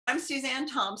Suzanne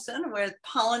Thompson with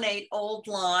Pollinate Old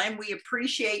Lyme. We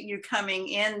appreciate you coming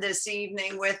in this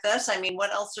evening with us. I mean,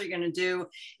 what else are you going to do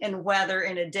in weather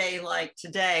in a day like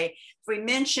today? We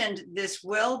mentioned this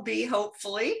will be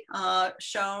hopefully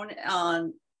shown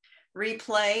on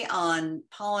replay on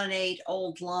Pollinate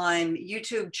Old Lyme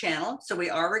YouTube channel. So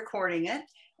we are recording it.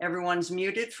 Everyone's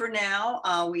muted for now.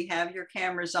 We have your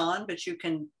cameras on, but you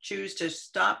can choose to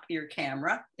stop your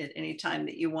camera at any time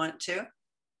that you want to.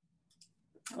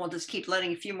 We'll just keep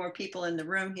letting a few more people in the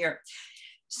room here.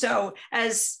 So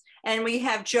and we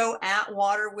have Joe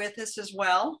Attwater with us as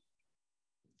well.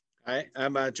 Hi,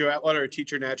 I'm Joe Attwater, a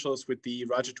teacher-naturalist with the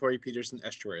Tory Peterson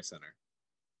Estuary Center.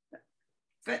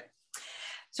 Good.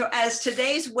 So as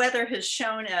today's weather has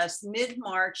shown us,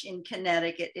 mid-March in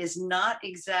Connecticut is not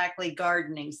exactly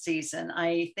gardening season.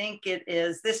 I think it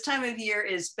is, this time of year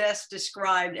is best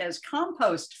described as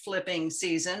compost flipping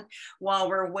season. While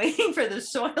we're waiting for the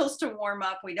soils to warm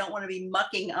up, we don't want to be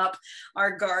mucking up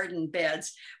our garden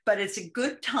beds, but it's a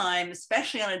good time,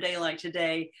 especially on a day like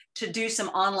today, to do some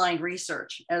online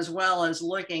research as well as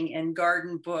looking in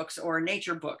garden books or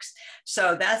nature books.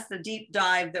 So that's the deep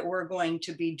dive that we're going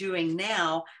to be doing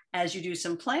now as you do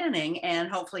some planning and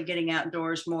hopefully getting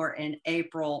outdoors more in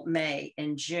April, May,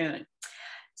 and June.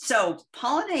 So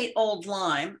Pollinate Old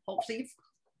Lyme hopefully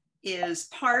is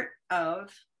part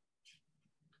of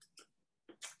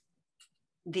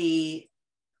the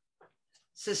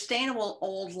Sustainable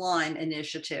Old Lyme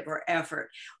initiative or effort.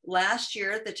 Last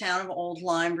year, the town of Old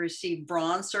Lyme received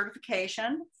bronze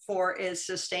certification for its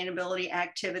sustainability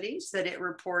activities that it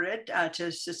reported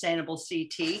to Sustainable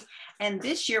CT. And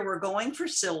this year we're going for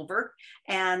silver.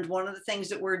 And one of the things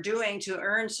that we're doing to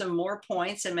earn some more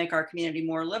points and make our community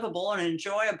more livable and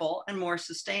enjoyable and more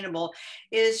sustainable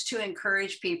is to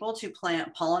encourage people to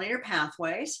plant pollinator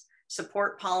pathways,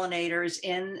 support pollinators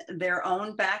in their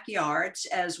own backyards,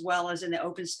 as well as in the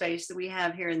open space that we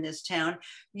have here in this town.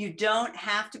 You don't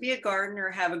have to be a gardener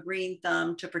or have a green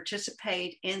thumb to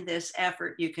participate in this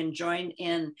effort. You can join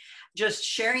in just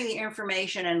sharing the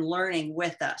information and learning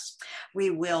with us. We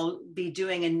will be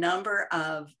doing a number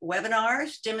of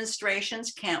webinars,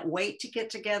 demonstrations. Can't wait to get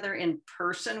together in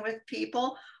person with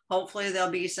people. Hopefully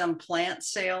there'll be some plant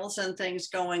sales and things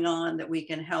going on that we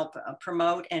can help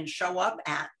promote and show up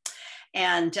at.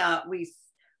 And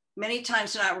many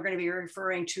times tonight, we're going to be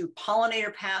referring to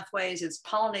pollinator pathways. It's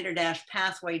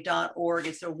pollinator-pathway.org.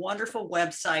 It's a wonderful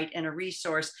website and a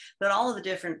resource that all of the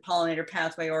different pollinator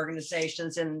pathway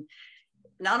organizations in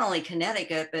not only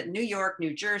Connecticut, but New York,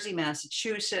 New Jersey,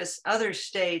 Massachusetts, other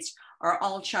states are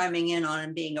all chiming in on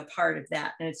and being a part of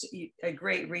that. And it's a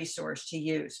great resource to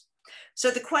use.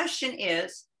 So the question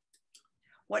is,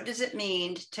 what does it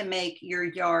mean to make your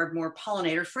yard more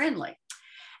pollinator friendly?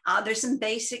 There's some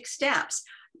basic steps.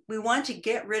 We want to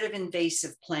get rid of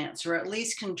invasive plants or at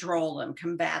least control them,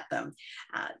 combat them.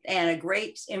 And a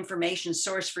great information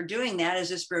source for doing that is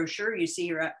this brochure you see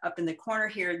here up in the corner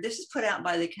here. This is put out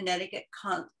by the Connecticut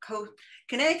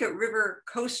River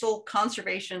Coastal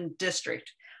Conservation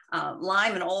District.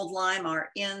 Lyme and Old Lyme are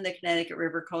in the Connecticut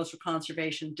River Coastal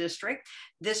Conservation District.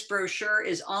 This brochure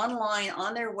is online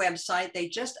on their website. They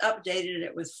just updated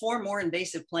it with 4 more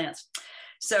invasive plants.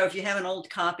 So if you have an old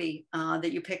copy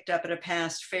that you picked up at a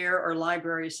past fair or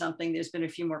library or something, there's been a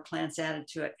few more plants added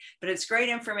to it. But it's great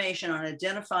information on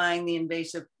identifying the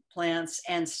invasive plants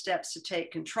and steps to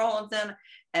take control of them,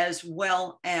 as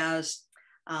well as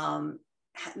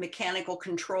mechanical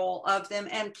control of them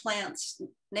and plants,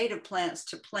 native plants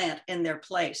to plant in their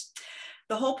place.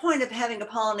 The whole point of having a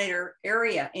pollinator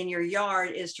area in your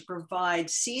yard is to provide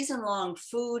season-long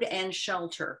food and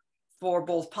shelter for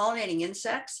both pollinating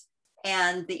insects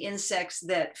and the insects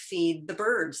that feed the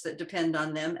birds that depend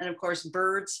on them. And of course,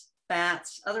 birds,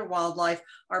 bats, other wildlife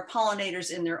are pollinators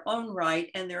in their own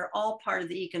right, and they're all part of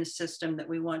the ecosystem that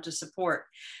we want to support.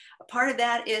 A part of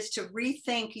that is to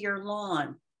rethink your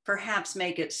lawn, perhaps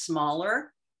make it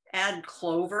smaller, add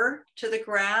clover to the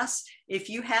grass. If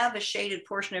you have a shaded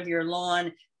portion of your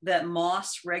lawn that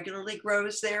moss regularly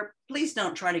grows there, please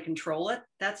don't try to control it.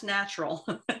 That's natural.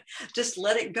 Just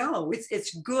let it go.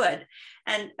 It's good.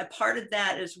 And a part of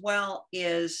that as well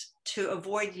is to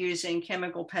avoid using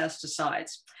chemical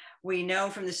pesticides. We know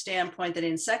from the standpoint that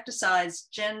insecticides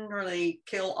generally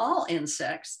kill all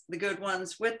insects, the good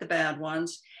ones with the bad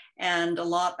ones, and a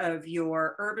lot of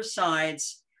your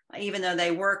herbicides, even though they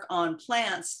work on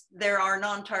plants, there are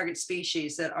non-target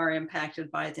species that are impacted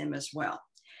by them as well.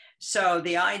 So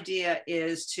the idea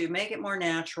is to make it more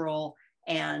natural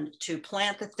and to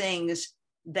plant the things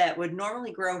that would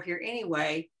normally grow here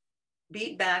anyway,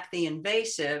 beat back the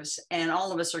invasives, and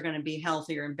all of us are going to be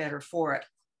healthier and better for it.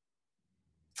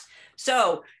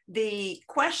 So the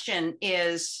question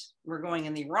is, we're going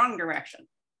in the wrong direction.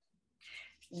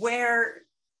 Where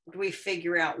do we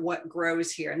figure out what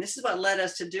grows here? And this is what led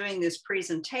us to doing this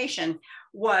presentation.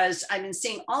 Was I've been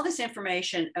seeing all this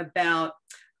information about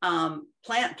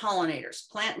plant pollinators,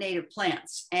 plant native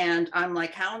plants. And I'm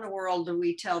like, how in the world do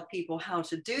we tell people how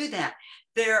to do that?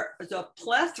 There's a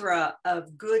plethora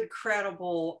of good,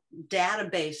 credible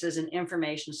databases and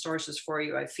information sources for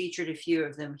you. I've featured a few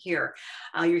of them here.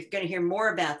 You're going to hear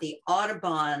more about the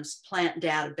Audubon's plant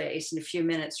database in a few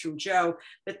minutes from Joe,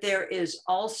 but there is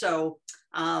also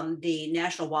the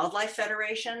National Wildlife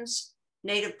Federation's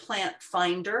Native Plant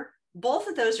Finder. Both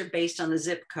of those are based on the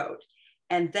zip code.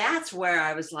 And that's where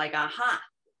I was like, aha,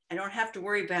 I don't have to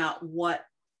worry about what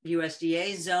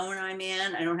USDA zone I'm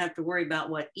in. I don't have to worry about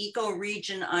what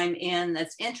ecoregion I'm in.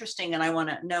 That's interesting, and I want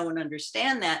to know and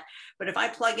understand that. But if I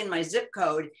plug in my zip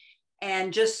code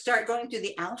and just start going through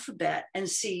the alphabet and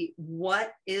see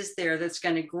what is there that's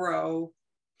going to grow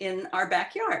in our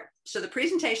backyard. So the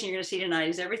presentation you're going to see tonight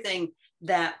is everything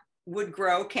that would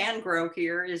grow, can grow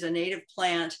here is a native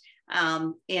plant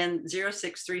in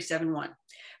 06371.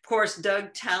 Of course,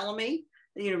 Doug Tallamy,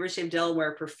 the University of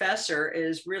Delaware professor,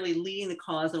 is really leading the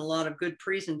cause in a lot of good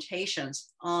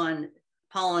presentations on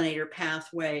pollinator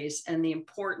pathways and the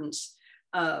importance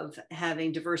of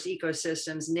having diverse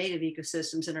ecosystems, native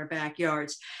ecosystems in our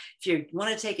backyards. If you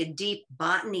want to take a deep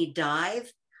botany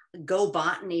dive, Go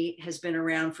Botany has been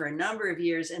around for a number of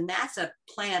years, and that's a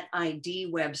plant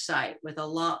ID website with a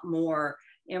lot more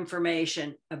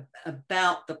information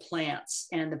about the plants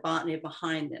and the botany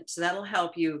behind them. So that'll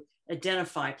help you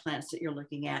identify plants that you're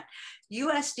looking at.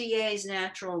 USDA's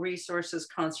Natural Resources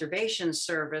Conservation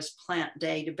Service plant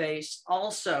database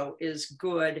also is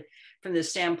good from the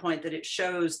standpoint that it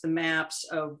shows the maps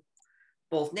of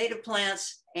both native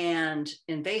plants and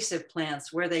invasive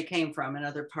plants, where they came from in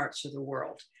other parts of the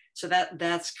world. So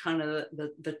that's kind of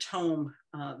the tome,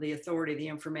 the authority, the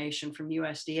information from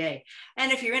USDA.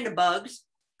 And if you're into bugs,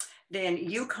 then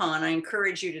UConn, I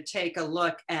encourage you to take a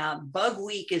look at Bug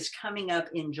Week is coming up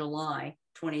in July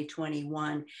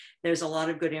 2021. There's a lot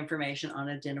of good information on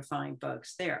identifying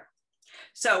bugs there.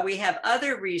 So we have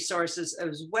other resources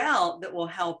as well that will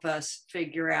help us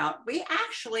figure out. We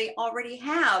actually already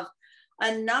have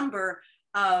a number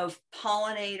of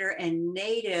pollinator and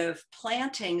native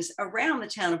plantings around the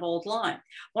town of Old Lyme.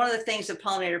 One of the things of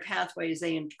Pollinator Pathways,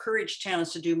 they encourage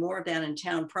towns to do more of that in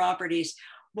town properties.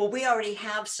 Well, we already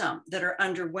have some that are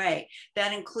underway.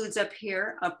 That includes up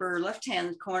here, upper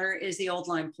left-hand corner, is the Old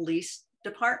Lyme Police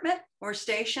Department or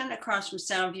station across from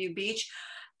Soundview Beach.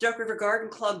 Duck River Garden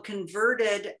Club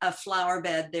converted a flower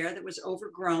bed there that was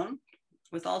overgrown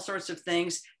with all sorts of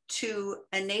things to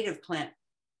a native plant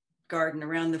garden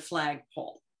around the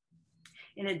flagpole.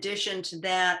 In addition to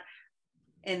that,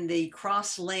 in the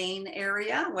Cross Lane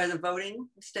area where the voting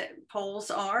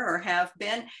polls are or have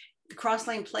been, the Cross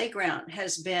Lane Playground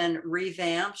has been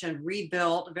revamped and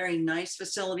rebuilt, a very nice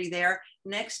facility there.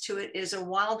 Next to it is a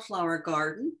wildflower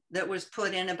garden that was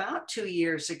put in about 2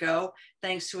 years ago,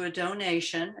 thanks to a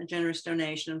donation, a generous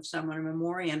donation of someone in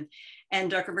memoriam.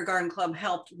 And Duck River Garden Club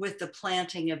helped with the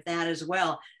planting of that as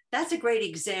well. That's a great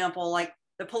example. Like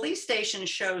the police station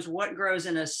shows what grows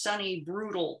in a sunny,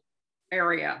 brutal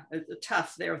area,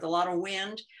 tough there with a lot of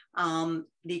wind.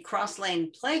 The Cross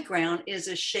Lane Playground is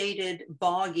a shaded,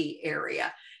 boggy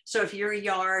area. So if your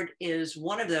yard is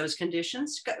one of those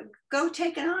conditions, go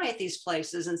take an eye at these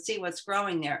places and see what's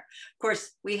growing there. Of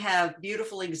course, we have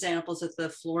beautiful examples at the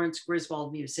Florence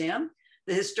Griswold Museum.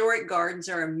 The historic gardens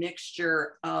are a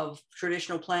mixture of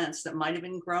traditional plants that might have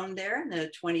been grown there in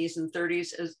the 20s and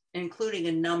 30s, including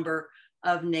a number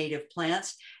of native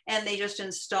plants. And they just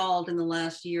installed in the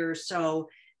last year or so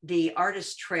the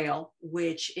Artist Trail,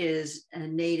 which is a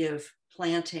native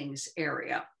plantings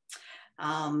area.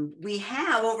 We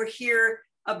have over here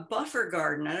a buffer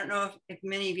garden. I don't know if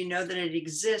many of you know that it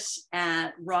exists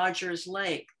at Rogers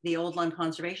Lake. The Old Lyme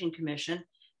Conservation Commission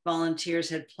volunteers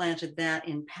had planted that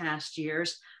in past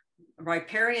years. A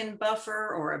riparian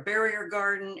buffer or a barrier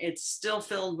garden. It's still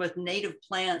filled with native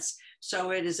plants,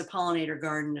 so it is a pollinator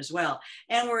garden as well.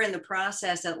 And we're in the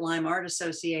process at Lyme Art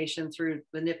Association through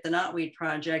the Nip the Knotweed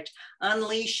project,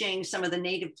 unleashing some of the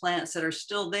native plants that are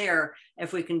still there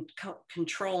if we can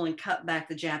control and cut back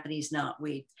the Japanese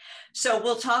knotweed. So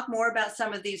we'll talk more about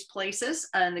some of these places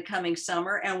in the coming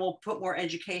summer, and we'll put more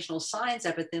educational signs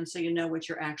up at them so you know what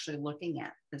you're actually looking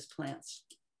at as plants.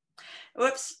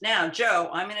 Whoops. Now, Joe,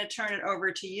 I'm going to turn it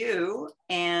over to you.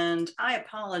 And I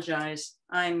apologize.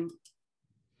 My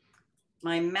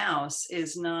mouse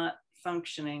is not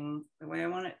functioning the way I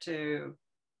want it to.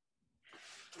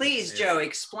 Please, Joe,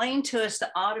 explain to us the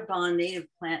Audubon native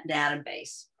plant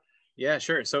database. Yeah,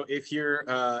 sure. So if you're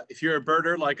a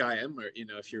birder like I am, or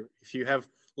if you have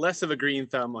less of a green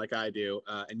thumb like I do,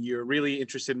 and you're really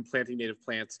interested in planting native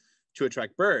plants to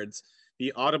attract birds,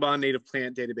 the Audubon native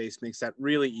plant database makes that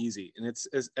really easy. And it's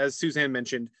as Suzanne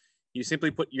mentioned, you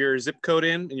simply put your zip code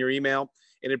in your email,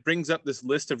 and it brings up this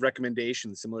list of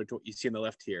recommendations similar to what you see on the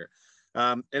left here.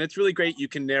 And it's really great. You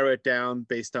can narrow it down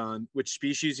based on which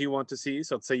species you want to see.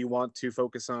 So let's say you want to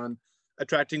focus on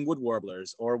attracting wood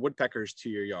warblers or woodpeckers to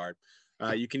your yard.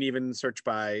 You can even search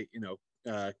by,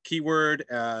 keyword,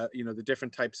 the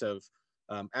different types of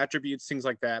attributes, things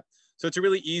like that. So it's a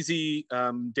really easy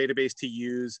database to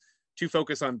use to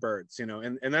focus on birds,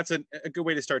 and that's a good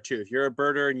way to start too. If you're a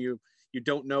birder and you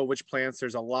don't know which plants,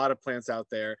 there's a lot of plants out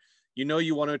there,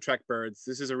 you want to attract birds.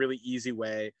 This is a really easy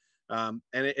way. And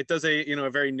it does a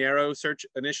very narrow search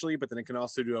initially, but then it can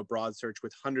also do a broad search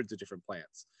with hundreds of different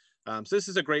plants. So this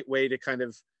is a great way to kind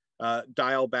of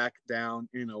dial back down,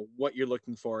 what you're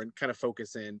looking for and kind of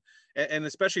focus in. And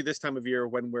especially this time of year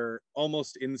when we're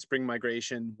almost in spring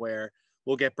migration, where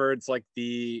we'll get birds like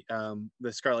the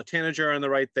scarlet tanager on the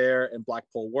right there and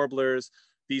black-polled warblers,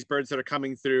 these birds that are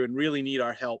coming through and really need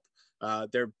our help.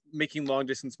 They're making long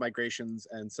distance migrations.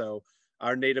 And so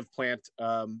our native plant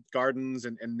gardens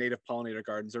and native pollinator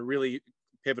gardens are really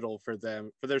pivotal for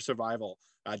them, for their survival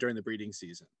during the breeding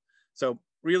season. So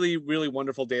really, really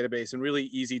wonderful database and really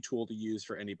easy tool to use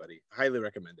for anybody. I highly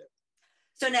recommend it.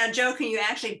 So now, Joe, can you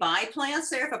actually buy plants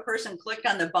there if a person clicked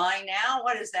on the buy now?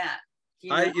 What is that?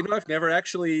 I've never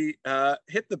actually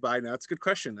hit the buy now. It's a good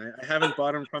question. I haven't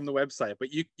bought them from the website, but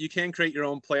you can create your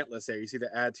own plant list there. You see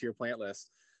the add to your plant list.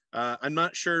 I'm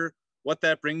not sure what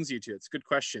that brings you to. It's a good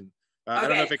question. Okay. I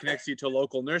don't know if it connects you to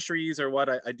local nurseries or what.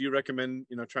 I do recommend,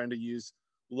 trying to use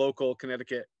local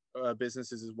Connecticut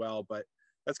businesses as well, but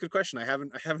that's a good question. I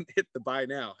haven't hit the buy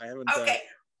now. I haven't. Okay.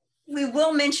 We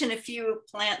will mention a few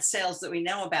plant sales that we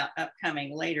know about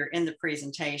upcoming later in the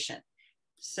presentation.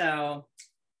 So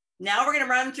now we're going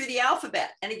to run through the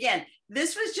alphabet. And again,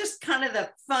 this was just kind of the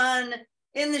fun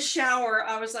in the shower.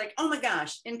 I was like, oh my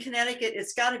gosh, in Connecticut,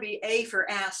 it's got to be A for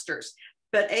asters,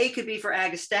 but A could be for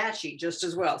agastache just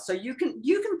as well. So you can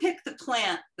pick the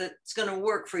plant that's going to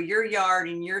work for your yard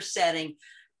and your setting,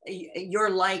 your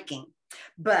liking.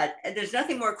 But there's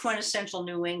nothing more quintessential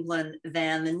New England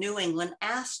than the New England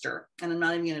aster. And I'm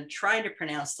not even going to try to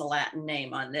pronounce the Latin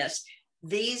name on this.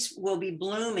 These will be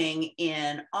blooming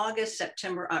in August,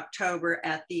 September, October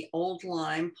at the Old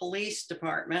Lyme Police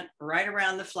Department, right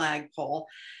around the flagpole.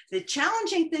 The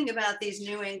challenging thing about these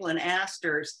New England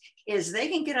asters is they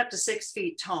can get up to 6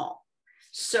 feet tall.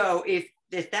 So if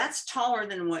that's taller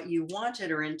than what you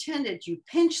wanted or intended, you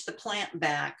pinch the plant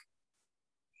back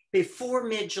before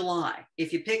mid-July.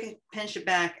 If you pinch it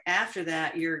back after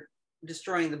that, you're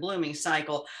destroying the blooming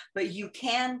cycle, but you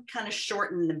can kind of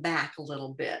shorten the back a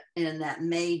little bit in that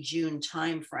May-June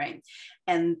timeframe.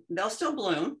 And they'll still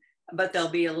bloom, but they'll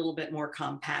be a little bit more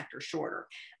compact or shorter.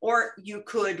 Or you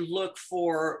could look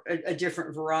for a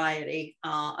different variety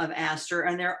of aster.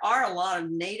 And there are a lot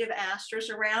of native asters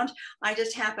around. I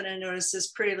just happen to notice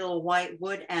this pretty little white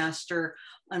wood aster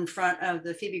in front of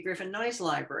the Phoebe Griffin Noyes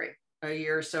Library a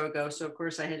year or so ago. So of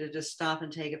course I had to just stop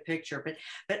and take a picture,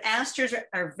 but asters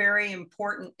are very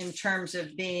important in terms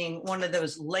of being one of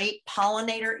those late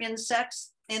pollinator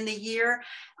insects in the year.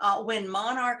 When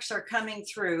monarchs are coming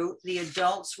through, the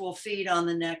adults will feed on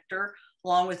the nectar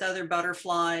along with other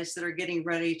butterflies that are getting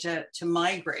ready to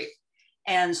migrate.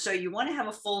 And so you want to have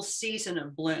a full season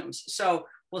of blooms. So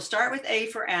we'll start with A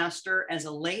for aster as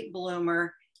a late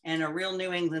bloomer and a real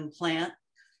New England plant.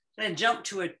 I'm going to jump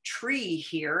to a tree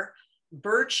here.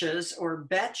 Birches or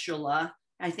betula.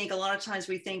 I think a lot of times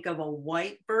we think of a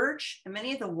white birch, and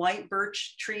many of the white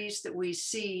birch trees that we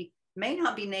see may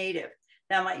not be native.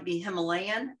 That might be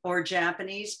Himalayan or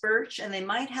Japanese birch, and they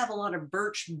might have a lot of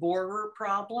birch borer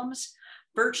problems.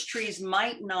 Birch trees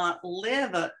might not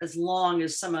live as long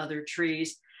as some other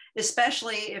trees,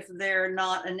 especially if they're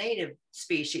not a native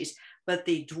species. But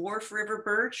the dwarf river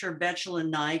birch or Betula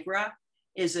nigra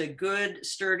is a good,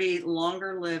 sturdy,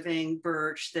 longer living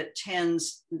birch that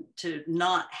tends to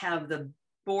not have the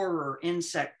borer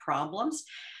insect problems.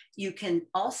 You can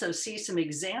also see some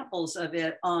examples of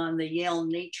it on the Yale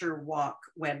Nature Walk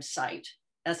website.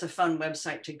 That's a fun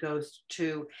website to go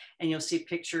to, and you'll see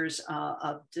pictures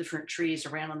of different trees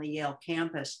around on the Yale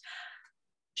campus.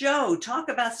 Joe, talk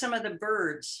about some of the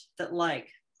birds that like.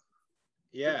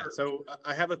 Yeah, so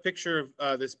I have a picture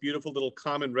of this beautiful little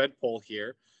common redpoll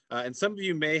here. And some of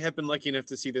you may have been lucky enough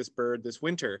to see this bird this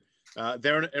winter.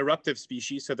 They're an eruptive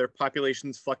species, so their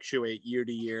populations fluctuate year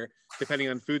to year, depending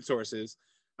on food sources.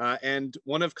 And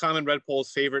one of common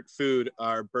redpoll's favorite food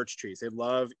are birch trees. They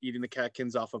love eating the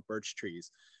catkins off of birch trees.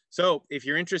 So if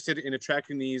you're interested in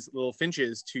attracting these little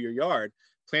finches to your yard,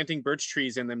 planting birch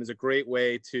trees in them is a great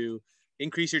way to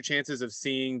increase your chances of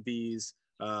seeing these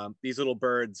little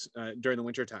birds during the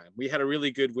winter time. We had a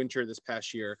really good winter this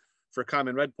past year for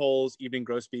common redpolls, evening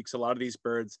grosbeaks, a lot of these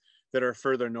birds that are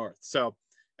further north. So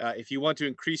if you want to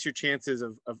increase your chances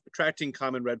of attracting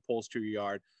common redpolls to your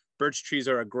yard, birch trees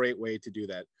are a great way to do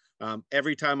that.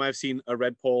 Every time I've seen a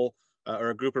redpoll or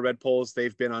a group of redpolls,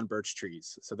 they've been on birch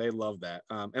trees. So they love that.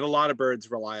 And a lot of birds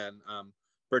rely on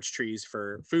birch trees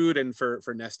for food and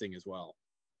for nesting as well.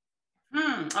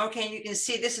 Okay, you can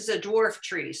see this is a dwarf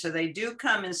tree. So they do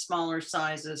come in smaller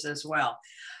sizes as well.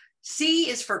 C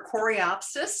is for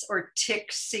coreopsis or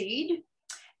tick seed.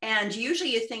 And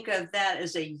usually you think of that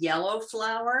as a yellow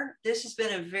flower. This has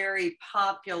been a very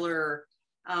popular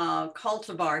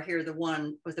cultivar here, the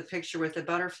one with the picture with the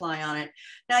butterfly on it.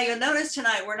 Now you'll notice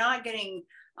tonight we're not getting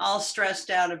all stressed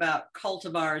out about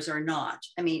cultivars or not.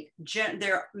 I mean,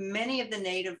 many of the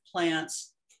native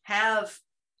plants have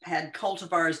had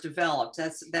cultivars developed.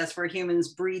 That's where humans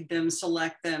breed them,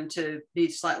 select them to be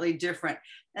slightly different,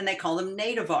 and they call them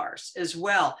nativars as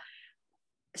well.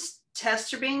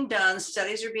 Tests are being done,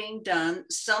 studies are being done.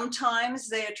 Sometimes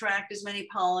they attract as many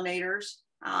pollinators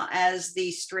as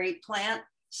the straight plant.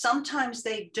 Sometimes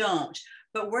they don't,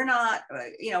 but we're not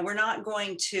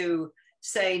going to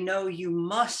say, no, you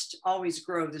must always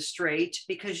grow the straight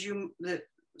the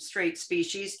straight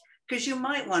species, because you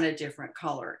might want a different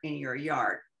color in your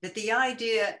yard. But the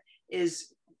idea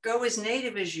is go as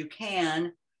native as you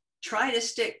can, try to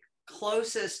stick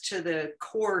closest to the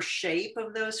core shape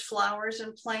of those flowers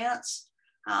and plants,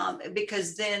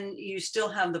 because then you still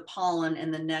have the pollen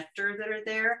and the nectar that are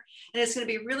there. And it's going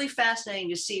to be really fascinating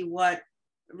to see what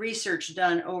research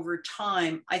done over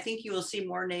time. I think you will see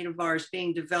more nativars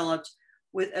being developed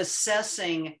with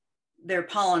assessing their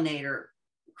pollinator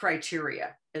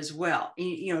criteria as well.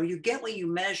 You get what you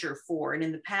measure for. And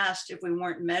in the past, if we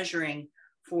weren't measuring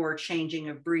for changing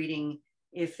of breeding,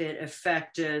 if it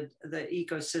affected the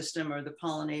ecosystem or the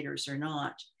pollinators or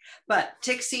not. But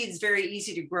tick seed is very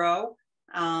easy to grow.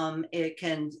 It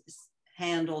can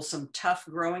handle some tough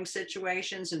growing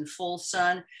situations in full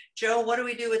sun. Joe, what do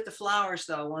we do with the flowers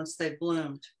though once they've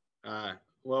bloomed?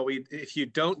 Well, if you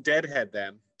don't deadhead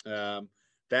them,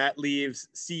 that leaves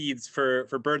seeds for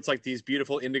birds like these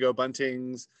beautiful indigo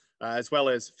buntings, as well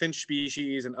as finch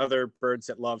species and other birds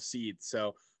that love seeds.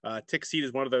 So tick seed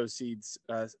is one of those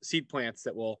seed plants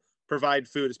that will provide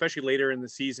food, especially later in the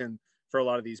season for a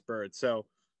lot of these birds. So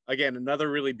again, another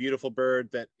really beautiful bird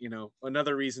that,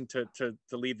 another reason to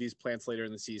leave these plants later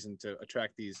in the season to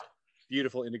attract these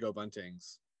beautiful indigo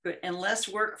buntings. Good. And less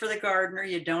work for the gardener.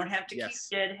 You don't have to keep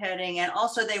deadheading. And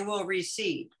also they will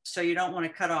reseed. So you don't want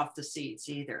to cut off the seeds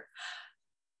either.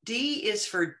 D is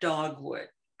for dogwood,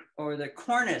 or the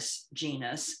Cornus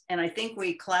genus. And I think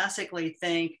we classically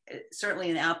think,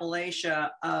 certainly in Appalachia,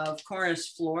 of Cornus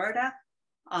florida,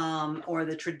 or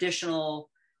the traditional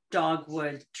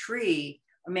dogwood tree.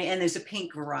 And there's a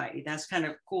pink variety. That's kind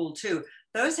of cool too.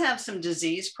 Those have some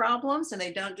disease problems and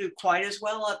they don't do quite as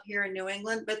well up here in New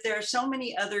England, but there are so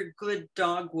many other good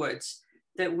dogwoods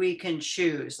that we can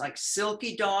choose, like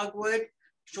silky dogwood,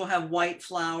 which will have white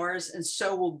flowers, and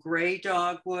so will gray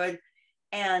dogwood.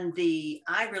 And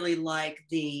I really like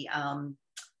the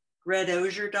red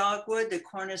osier dogwood, the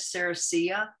Cornus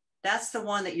sericea. That's the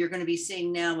one that you're going to be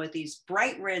seeing now with these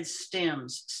bright red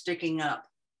stems sticking up.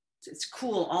 It's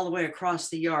cool all the way across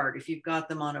the yard. If you've got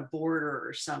them on a border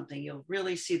or something, you'll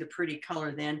really see the pretty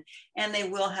color then. And they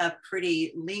will have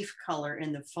pretty leaf color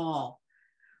in the fall.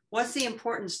 What's the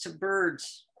importance to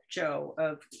birds, Joe,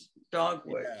 of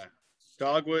dogwood? Yeah.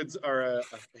 Dogwoods are a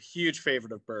huge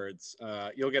favorite of birds.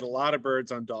 You'll get a lot of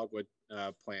birds on dogwood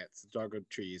plants, dogwood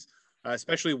trees,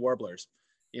 especially warblers.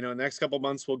 In the next couple of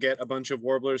months, we'll get a bunch of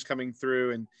warblers coming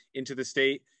through and into the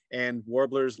state, and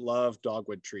warblers love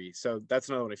dogwood trees. So that's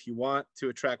another one. If you want to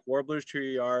attract warblers to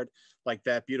your yard, like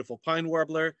that beautiful pine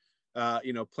warbler,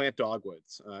 plant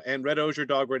dogwoods. And red osier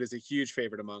dogwood is a huge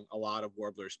favorite among a lot of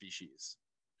warbler species.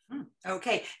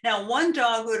 Okay, now one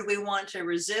dogwood we want to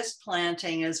resist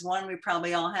planting, is one we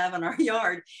probably all have in our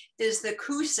yard, is the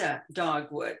Coosa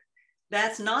dogwood.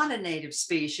 That's not a native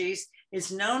species.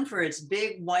 It's known for its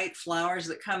big white flowers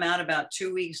that come out about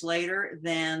 2 weeks later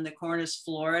than the Cornus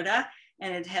florida,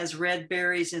 and it has red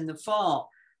berries in the fall.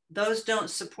 Those don't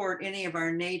support any of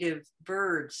our native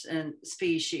birds and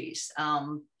species.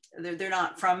 They're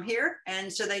not from here,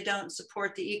 and so they don't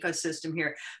support the ecosystem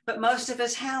here. But most of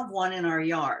us have one in our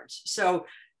yards. So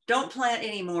don't plant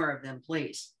any more of them,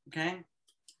 please, okay?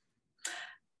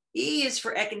 E is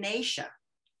for echinacea,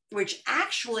 which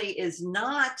actually is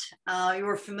not, you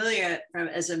were familiar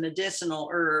as a medicinal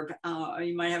herb.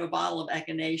 You might have a bottle of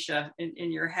echinacea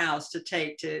in your house to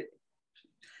take to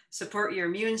support your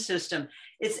immune system.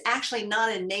 It's actually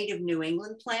not a native New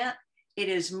England plant. It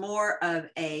is more of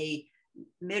a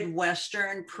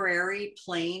Midwestern prairie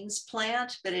plains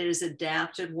plant, but it is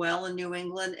adapted well in New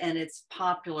England, and it's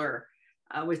popular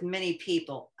with many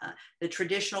people. The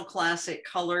traditional classic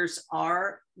colors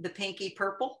are the pinky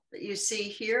purple that you see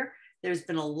here. There's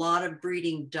been a lot of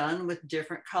breeding done with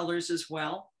different colors as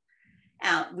well.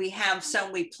 We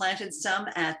planted some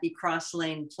at the Cross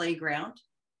Lane Playground,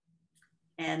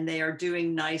 and they are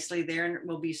doing nicely there, and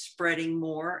we'll be spreading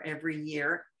more every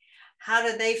year. How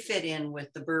do they fit in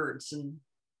with the birds? And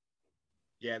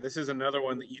yeah, this is another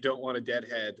one that you don't want to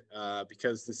deadhead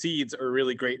because the seeds are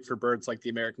really great for birds like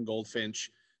the American goldfinch,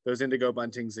 those indigo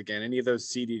buntings, again, any of those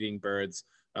seed-eating birds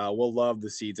will love the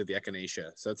seeds of the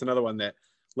echinacea. So it's another one that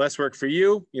less work for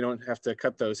you. You don't have to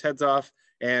cut those heads off,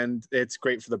 and it's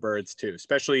great for the birds too,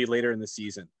 especially later in the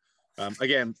season.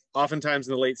 Again, oftentimes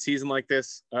in the late season like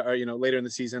this, or later in the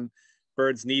season,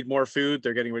 birds need more food.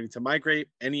 They're getting ready to migrate.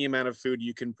 Any amount of food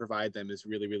you can provide them is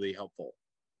really, really helpful.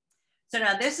 So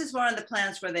now this is one of the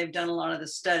plants where they've done a lot of the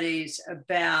studies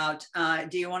about,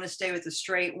 do you want to stay with the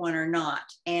straight one or not?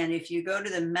 And if you go to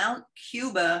the Mount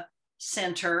Cuba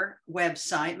Center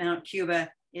website, Mount Cuba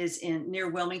is near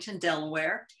Wilmington,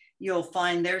 Delaware, you'll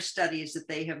find their studies that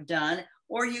they have done,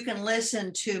 or you can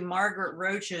listen to Margaret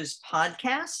Roach's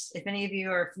podcasts. If any of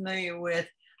you are familiar with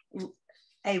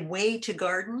A Way to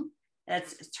Garden,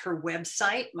 it's her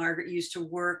website. Margaret used to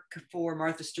work for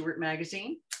Martha Stewart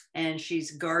magazine, and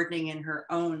she's gardening in her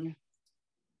own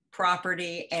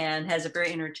property and has a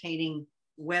very entertaining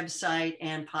website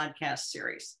and podcast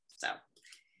series. So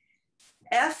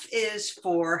F is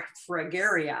for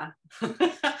Fragaria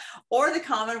or the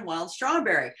common wild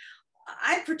strawberry.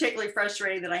 I'm particularly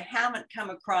frustrated that I haven't come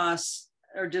across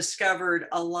or discovered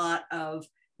a lot of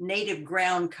native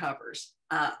ground covers.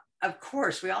 Of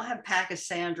course, we all have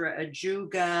Pachysandra,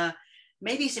 ajuga,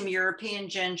 maybe some European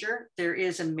ginger. There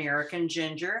is American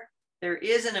ginger. There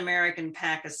is an American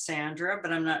Pachysandra,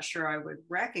 but I'm not sure I would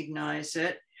recognize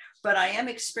it. But I am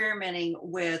experimenting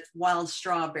with wild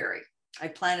strawberry. I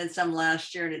planted some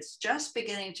last year, and it's just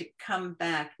beginning to come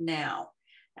back now.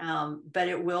 But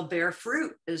it will bear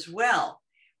fruit as well.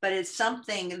 But it's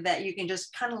something that you can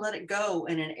just kind of let it go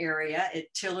in an area.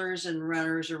 It tillers and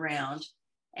runners around.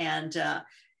 And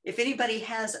if anybody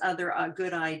has other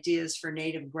good ideas for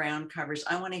native ground covers,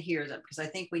 I want to hear them, because I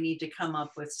think we need to come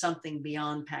up with something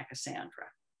beyond Pachysandra.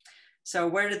 So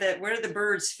where do the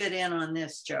birds fit in on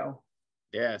this, Joe?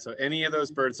 Yeah, so any of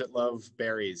those birds that love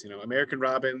berries, American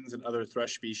robins and other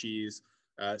thrush species,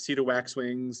 cedar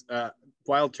waxwings,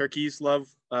 wild turkeys love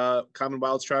common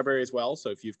wild strawberry as well. So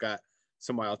if you've got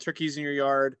some wild turkeys in your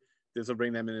yard, this will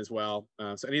bring them in as well.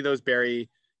 So any of those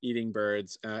berry eating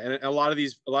birds, and a lot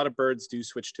of birds do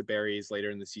switch to berries later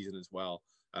in the season as well,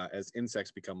 as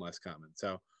insects become less common.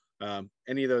 So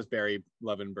any of those berry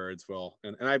loving birds will,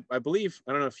 and I believe,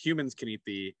 I don't know if humans can eat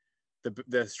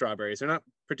the strawberries. They're not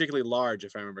particularly large,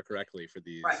 if I remember correctly, for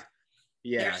these. Right.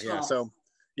 Yeah. So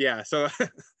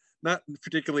not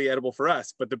particularly edible for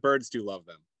us, but the birds do love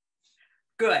them.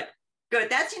 Good.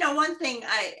 That's, one thing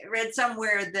I read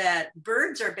somewhere, that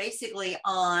birds are basically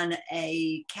on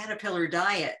a caterpillar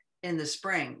diet in the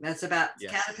spring. That's about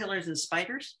caterpillars and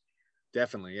spiders.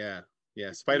 Definitely. Yeah.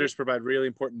 Yeah. Spiders provide really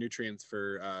important nutrients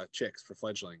for chicks, for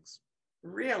fledglings.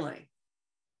 Really?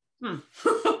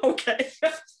 Okay.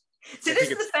 So this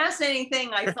is the fascinating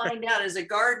thing I find out as a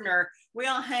gardener. We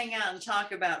all hang out and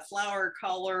talk about flower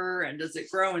color and does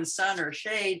it grow in sun or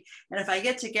shade. And if I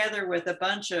get together with a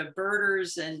bunch of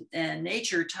birders and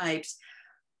nature types,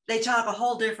 they talk a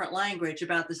whole different language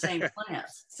about the same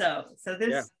plants. So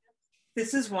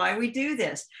this is why we do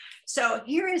this. So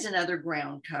here is another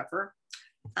ground cover.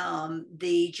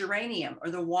 The geranium, or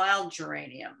the wild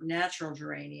geranium, natural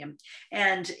geranium.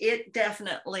 And it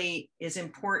definitely is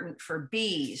important for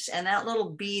bees. And that little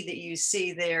bee that you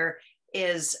see there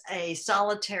is a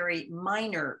solitary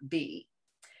miner bee.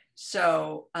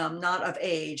 So not of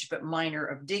age, but miner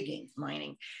of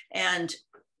mining. And,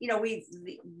 the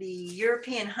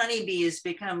European honeybee has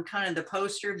become kind of the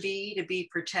poster bee to be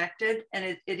protected.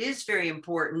 And it is very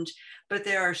important, but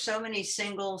there are so many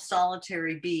single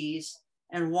solitary bees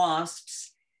and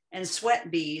wasps and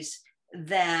sweat bees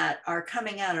that are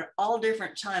coming out at all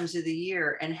different times of the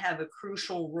year and have a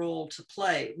crucial role to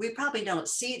play. We probably don't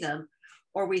see them,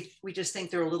 or we just think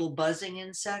they're a little buzzing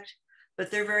insect, but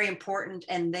they're very important,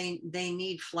 and they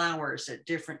need flowers at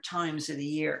different times of the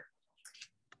year.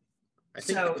 I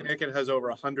think Connecticut has over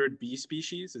 100 bee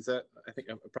species. Is that, I think,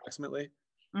 approximately?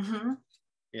 Mm-hmm.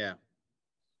 Yeah.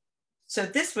 So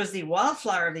this was the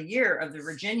Wildflower of the Year of the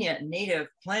Virginia Native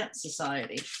Plant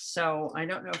Society. So I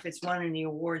don't know if it's won any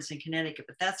awards in Connecticut,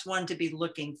 but that's one to be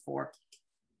looking for.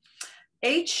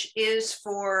 H is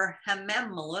for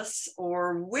Hamamelis,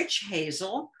 or witch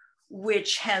hazel,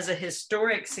 which has a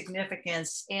historic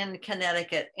significance in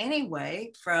Connecticut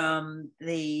anyway, from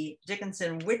the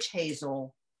Dickinson witch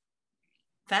hazel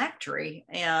factory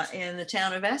in the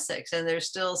town of Essex. And there's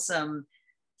still some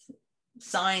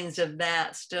signs of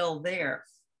that still there.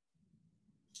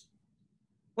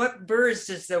 What birds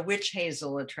does the witch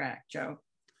hazel attract, Joe?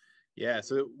 Yeah,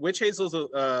 so witch hazel's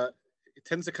it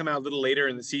tends to come out a little later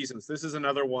in the season. So this is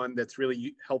another one that's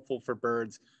really helpful for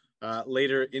birds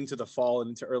later into the fall and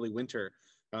into early winter.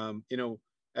 You know,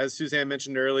 as Suzanne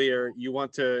mentioned earlier, you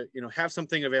want to, you know, have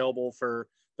something available for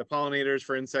the pollinators,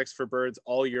 for insects, for birds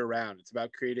all year round. It's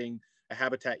about creating a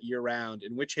habitat year round.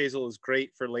 And witch hazel is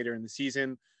great for later in the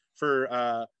season.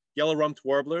 For yellow-rumped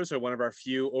warblers are one of our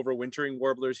few overwintering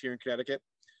warblers here in Connecticut.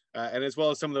 And as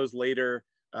well as some of those later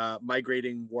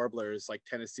migrating warblers like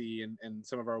Tennessee and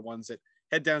some of our ones that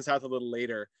head down south a little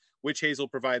later. Witch hazel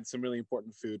provides some really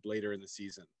important food later in the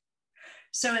season.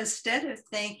 So instead of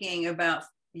thinking about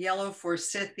yellow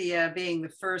forsythia being the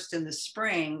first in the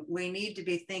spring, we need to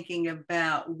be thinking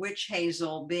about witch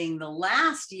hazel being the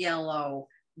last yellow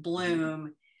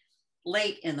bloom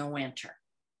late in the winter.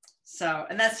 So,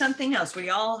 and that's something else. We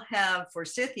all have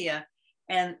forsythia,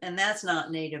 and that's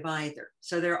not native either.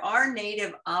 So there are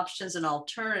native options and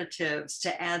alternatives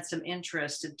to add some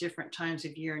interest at different times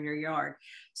of year in your yard.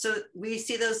 So we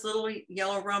see those little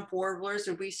yellow rump warblers,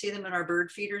 or we see them in our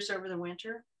bird feeders over the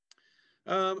winter?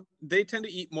 They tend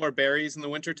to eat more berries in the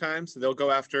winter time. So they'll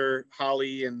go after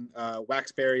holly and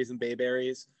waxberries and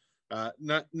bayberries.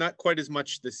 Not quite as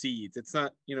much the seeds. It's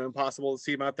not, you know, impossible to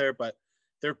see them out there, but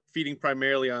they're feeding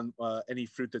primarily on any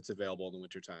fruit that's available in the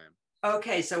wintertime.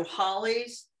 Okay, so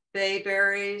hollies,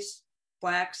 bayberries,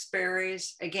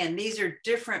 waxberries. Again, these are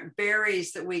different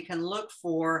berries that we can look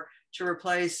for to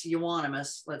replace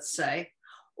euonymus, let's say.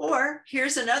 Or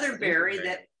here's another berry,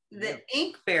 the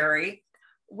inkberry,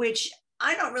 which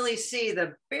I don't really see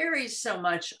the berries so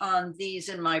much on these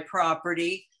in my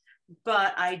property,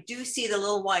 but I do see the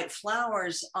little white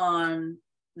flowers on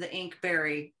the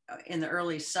inkberry in the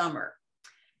early summer.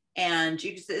 And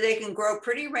they can grow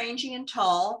pretty rangy and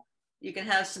tall. You can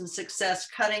have some success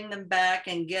cutting them back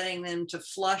and getting them to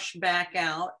flush back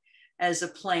out as a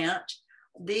plant.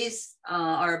 These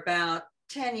are about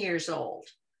 10 years old,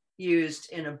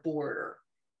 used in a border.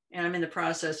 And I'm in the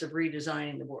process of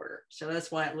redesigning the border. So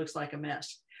that's why it looks like a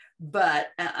mess. But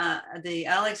the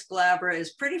Alex glabra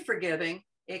is pretty forgiving.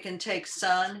 It can take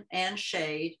sun and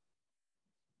shade.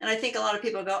 And I think a lot of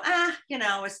people go, you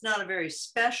know, it's not a very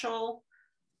special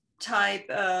type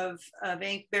of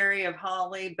inkberry, of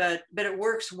holly, but it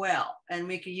works well, and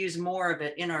we could use more of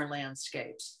it in our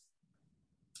landscapes.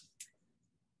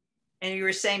 And you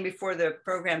were saying before the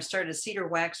program started, cedar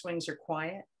waxwings are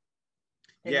quiet.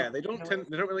 They don't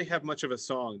really have much of a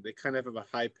song. They kind of have a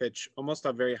high pitch, almost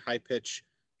a very high pitch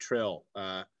trill.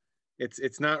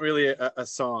 It's not really a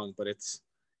song, but it's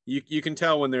you can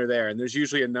tell when they're there, and there's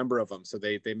usually a number of them, so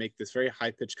they make this very high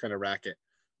pitched kind of racket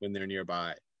when they're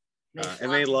nearby.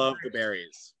 And they love the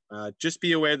berries. Just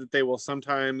be aware that they will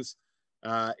sometimes,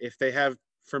 if they have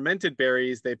fermented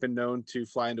berries, they've been known to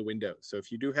fly into windows. So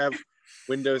if you do have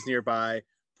windows nearby,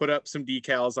 put up some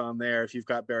decals on there if you've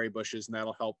got berry bushes, and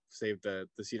that'll help save the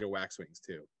cedar waxwings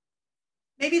too.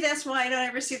 Maybe that's why I don't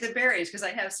ever see the berries, because I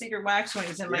have cedar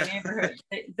waxwings in my neighborhood.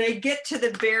 They get to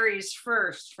the berries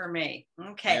first for me.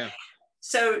 Okay. Yeah.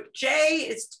 So J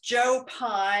is Joe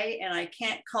Pye, and I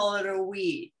can't call it a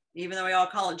weed. Even though we all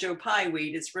call it Joe Pye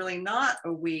weed, it's really not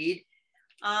a weed.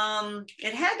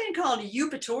 It had been called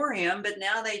Eupatorium, but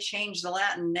now they changed the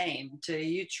Latin name to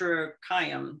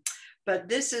Utricum. But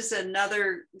this is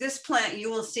this plant you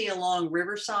will see along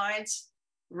riversides,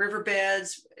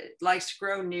 riverbeds. It likes to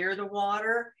grow near the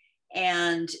water.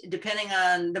 And depending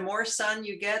on the more sun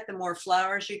you get, the more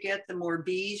flowers you get, the more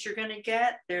bees you're going to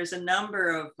get. There's a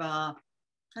number of,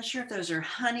 not sure if those are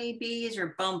honeybees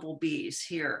or bumblebees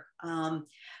here.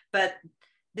 But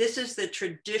this is the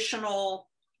traditional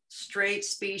straight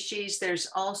species. There's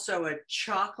also a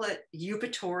chocolate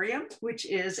Eupatorium, which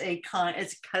is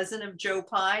it's a cousin of Joe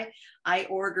Pye. I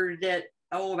ordered it,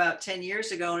 about 10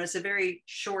 years ago, and it's a very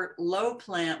short, low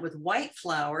plant with white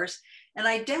flowers. And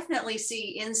I definitely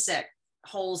see insect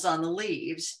holes on the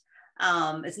leaves.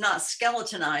 It's not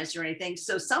skeletonized or anything.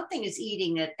 So something is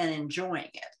eating it and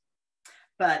enjoying it.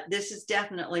 But this is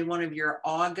definitely one of your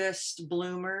August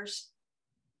bloomers.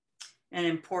 and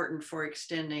important for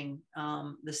extending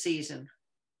the season.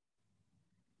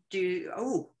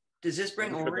 Does this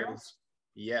bring orioles?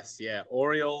 Yes, yeah.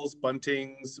 Orioles,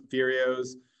 buntings,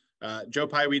 vireos. Joe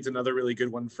Pyeweed's another really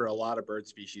good one for a lot of bird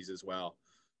species as well.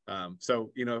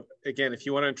 So, you know, again, if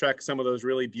you want to attract some of those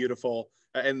really beautiful,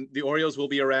 and the orioles will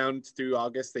be around through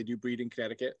August, they do breed in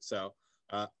Connecticut. So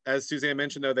as Suzanne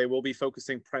mentioned, though, they will be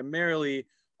focusing primarily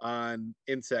on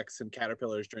insects and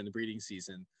caterpillars during the breeding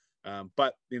season.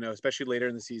 But, you know, especially later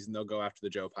in the season, they'll go after the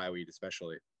Joe Pyeweed,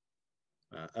 especially.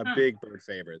 A big bird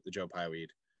favorite, the Joe Pyeweed.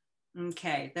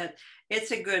 Okay,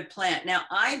 it's a good plant. Now,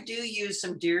 I do use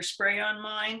some deer spray on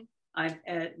mine.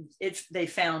 They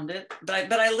found it,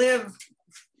 but I live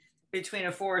between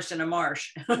a forest and a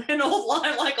marsh, an old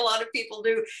Lyme, like a lot of people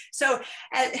do. So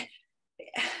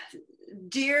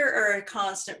deer are a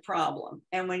constant problem.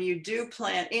 And when you do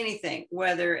plant anything,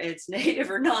 whether it's native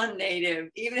or non-native,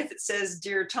 even if it says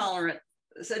deer tolerant,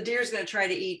 so deer is going to try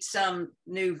to eat some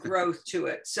new growth to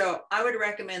it. So I would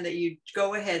recommend that you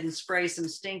go ahead and spray some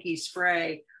stinky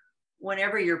spray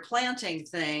whenever you're planting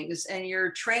things and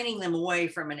you're training them away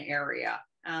from an area.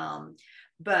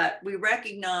 But we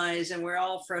recognize, and we're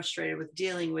all frustrated with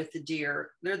dealing with the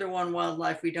deer. They're the one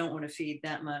wildlife we don't want to feed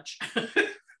that much.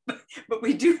 But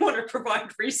we do want to provide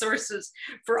resources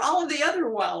for all of the other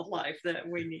wildlife that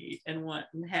we need and want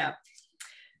and have.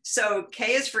 So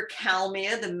K is for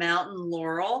Kalmia, the mountain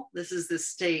laurel. This is the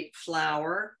state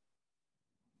flower.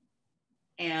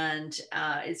 And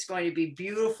it's going to be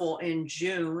beautiful in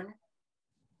June.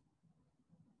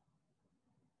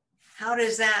 How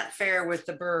does that fare with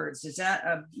the birds? Is that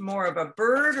more of a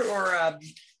bird or a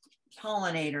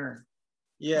pollinator?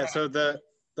 Yeah, so the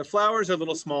flowers are a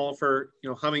little small for, you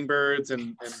know, hummingbirds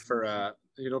and for,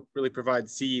 you don't really provide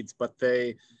seeds, but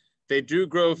they do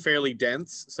grow fairly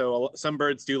dense. So some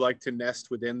birds do like to nest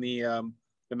within the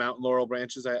mountain laurel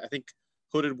branches. I think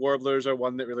hooded warblers are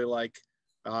one that really like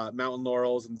mountain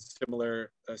laurels and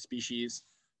similar species.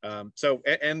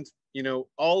 And you know,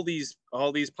 all these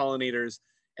pollinators,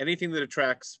 anything that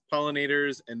attracts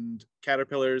pollinators and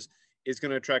caterpillars is going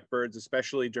to attract birds,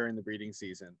 especially during the breeding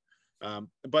season.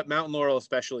 But mountain laurel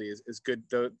especially is good,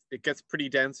 though it gets pretty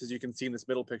dense, as you can see in this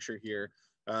middle picture here.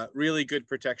 Really good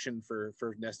protection for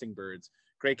nesting birds,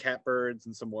 gray catbirds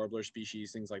and some warbler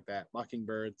species, things like that,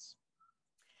 mockingbirds.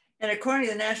 And according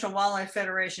to the National Wildlife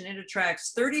Federation, it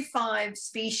attracts 35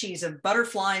 species of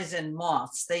butterflies and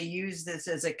moths. They use this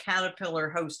as a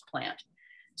caterpillar host plant.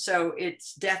 So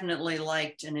it's definitely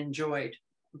liked and enjoyed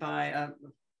by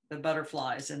the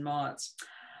butterflies and moths.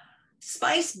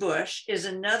 Spice bush is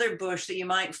another bush that you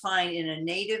might find in a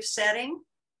native setting,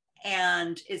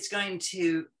 and it's going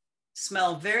to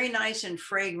smell very nice and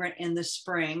fragrant in the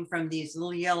spring from these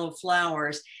little yellow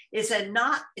flowers. It's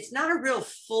not a real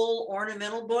full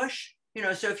ornamental bush, you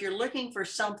know, so if you're looking for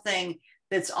something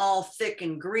that's all thick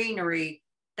and greenery,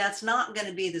 that's not going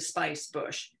to be the spice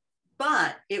bush,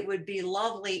 but it would be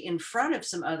lovely in front of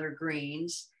some other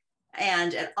greens.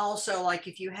 And also, like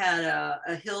if you had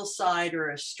a hillside or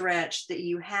a stretch that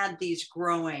you had these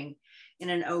growing in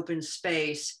an open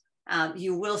space,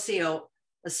 you will see a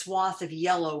swath of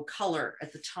yellow color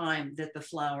at the time that the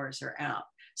flowers are out.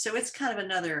 So it's kind of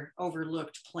another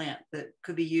overlooked plant that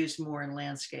could be used more in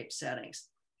landscape settings.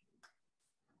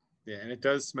 Yeah, and it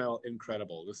does smell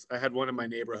incredible. I had one in my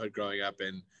neighborhood growing up,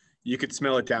 and you could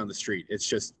smell it down the street.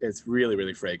 It's really,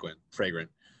 really fragrant.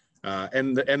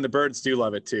 And the birds do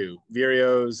love it too.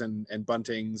 Vireos and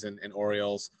buntings and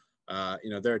orioles,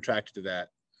 you know, they're attracted to that.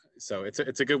 So it's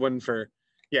a good one for,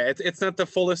 yeah, it's not the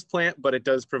fullest plant, but it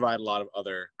does provide a lot of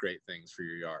other great things for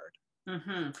your yard.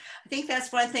 Mm-hmm. I think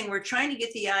that's one thing. We're trying to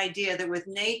get the idea that with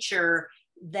nature,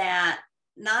 that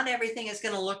not everything is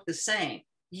going to look the same.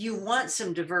 You want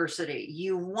some diversity.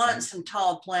 You want some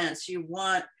tall plants. You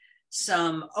want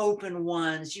some open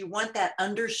ones. You want that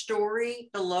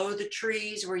understory below the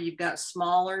trees where you've got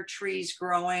smaller trees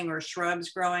growing or shrubs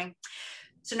growing.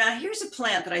 So now here's a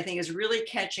plant that I think is really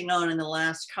catching on in the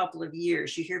last couple of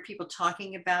years. You hear people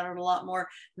talking about it a lot more,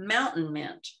 mountain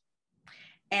mint.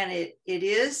 And it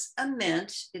is a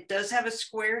mint. It does have a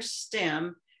square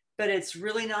stem, but it's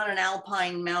really not an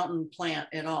alpine mountain plant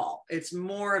at all. It's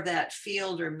more of that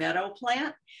field or meadow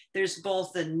plant. There's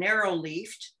both the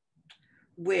narrow-leafed,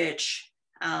 which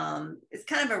is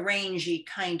kind of a rangy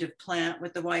kind of plant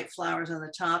with the white flowers on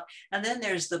the top. And then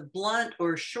there's the blunt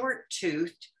or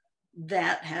short-toothed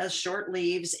that has short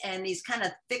leaves and these kind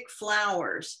of thick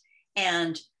flowers.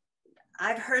 And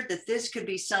I've heard that this could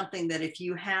be something that if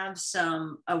you have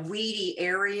a weedy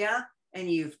area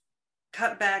and you've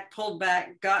cut back, pulled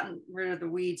back, gotten rid of the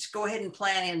weeds, go ahead and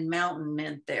plant in mountain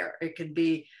mint there. It could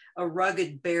be a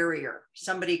rugged barrier.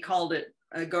 Somebody called it,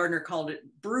 a gardener called it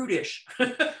brutish.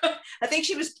 I think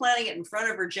she was planting it in front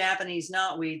of her Japanese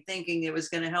knotweed, thinking it was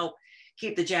going to help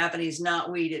keep the Japanese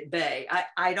knotweed at bay.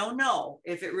 I don't know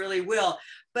if it really will,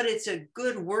 but it's a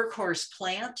good workhorse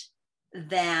plant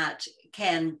that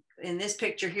can, in this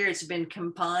picture here, it's been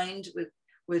combined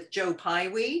with Joe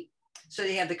Pyeweed. So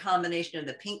you have the combination of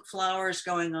the pink flowers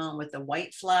going on with the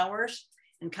white flowers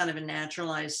in kind of a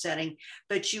naturalized setting.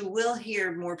 But you will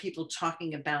hear more people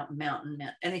talking about mountain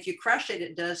mint. And if you crush it,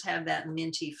 it does have that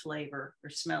minty flavor or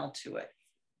smell to it.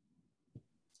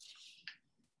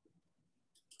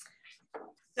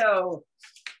 So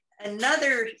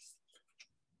another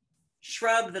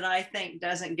shrub that I think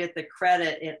doesn't get the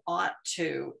credit it ought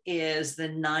to is the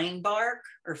 9-bark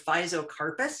or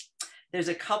Physocarpus. There's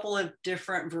a couple of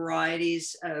different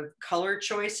varieties of color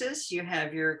choices. You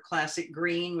have your classic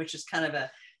green, which is kind of a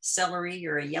celery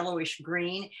or a yellowish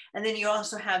green. And then you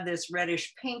also have this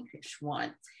reddish pinkish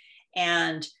one.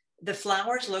 And the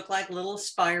flowers look like little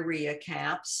spirea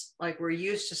caps, like we're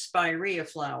used to spirea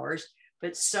flowers,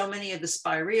 but so many of the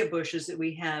spirea bushes that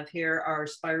we have here are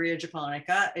Spirea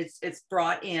japonica. It's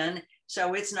brought in,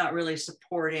 so it's not really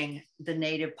supporting the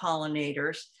native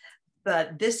pollinators.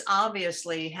 But this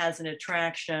obviously has an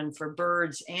attraction for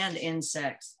birds and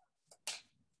insects.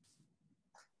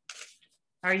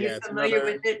 Are you familiar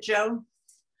with it, Joe?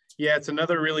 Yeah, it's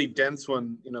another really dense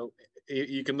one. You know,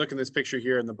 you can look in this picture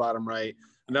here in the bottom right.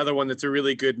 Another one that's a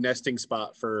really good nesting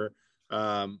spot for,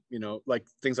 you know, like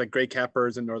things like gray cap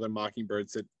birds and northern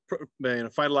mockingbirds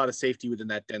that find a lot of safety within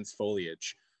that dense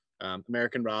foliage.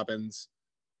 American robins,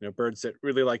 you know, birds that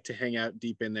really like to hang out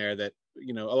deep in there, that,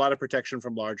 you know, a lot of protection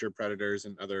from larger predators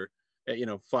and other, you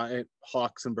know,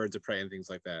 hawks and birds of prey and things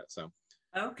like that. So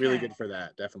really good for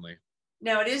that, definitely.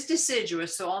 Now it is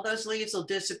deciduous, so all those leaves will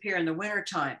disappear in the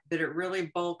wintertime, but it really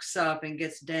bulks up and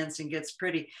gets dense and gets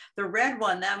pretty. The red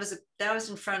one, that was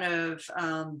in front of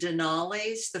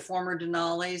Denali's, the former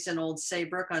Denali's in Old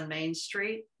Saybrook on Main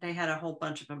Street. They had a whole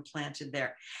bunch of them planted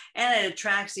there. And it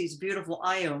attracts these beautiful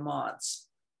Io moths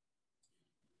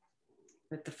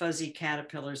with the fuzzy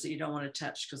caterpillars that you don't want to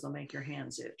touch because they'll make your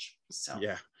hands itch. So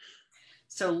yeah.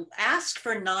 So ask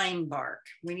for 9-bark.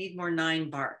 We need more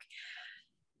 9-bark.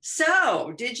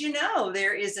 So did you know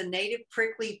there is a native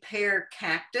prickly pear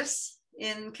cactus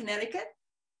in Connecticut?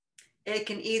 It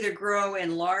can either grow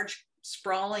in large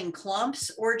sprawling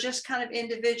clumps or just kind of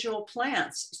individual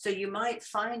plants. So you might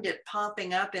find it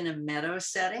popping up in a meadow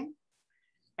setting.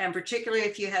 And particularly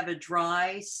if you have a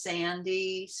dry,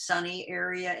 sandy, sunny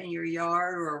area in your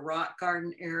yard or a rock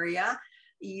garden area,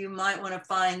 you might want to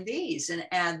find these and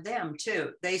add them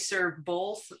too. They serve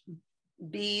both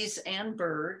bees and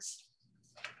birds.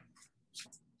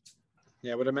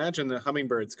 Yeah, I would imagine the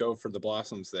hummingbirds go for the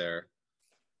blossoms there.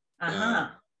 And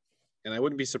I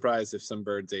wouldn't be surprised if some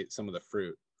birds ate some of the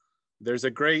fruit. There's a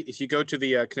great, if you go to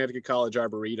the Connecticut College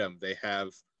Arboretum, they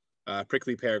have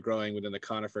prickly pear growing within the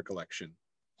conifer collection.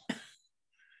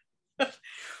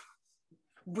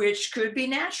 Which could be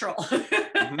natural,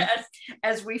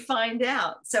 as we find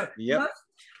out. So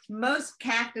most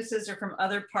cactuses are from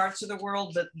other parts of the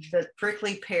world, but the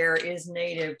prickly pear is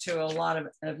native to a lot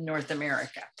of North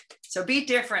America. So be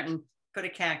different and put a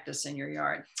cactus in your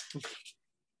yard.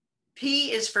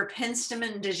 P is for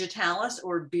Penstemon digitalis,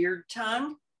 or beard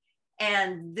tongue.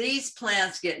 And these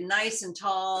plants get nice and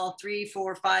tall, 3,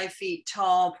 4, 5 feet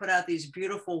tall, put out these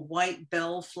beautiful white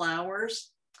bell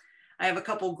flowers. I have a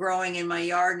couple growing in my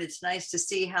yard, and it's nice to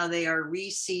see how they are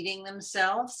reseeding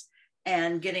themselves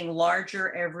and getting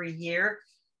larger every year.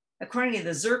 According to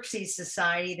the Xerxes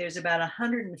Society, there's about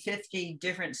 150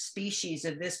 different species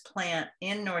of this plant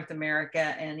in North America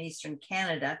and Eastern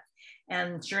Canada.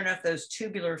 And sure enough, those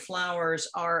tubular flowers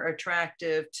are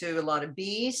attractive to a lot of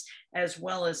bees as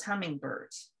well as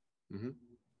hummingbirds.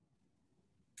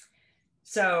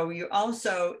 So you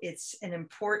also, it's an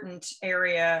important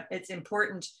area. It's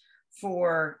important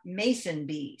for mason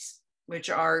bees, which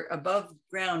are above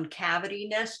ground cavity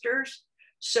nesters.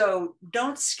 So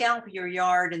don't scalp your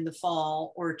yard in the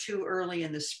fall or too early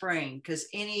in the spring, because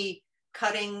any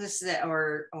cuttings that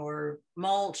or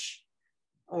mulch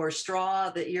or straw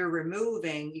that you're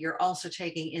removing, you're also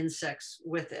taking insects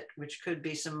with it, which could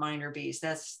be some minor bees.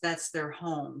 That's their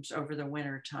homes over the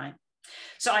winter time.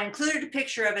 So I included a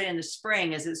picture of it in the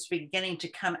spring as it's beginning to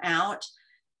come out,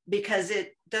 because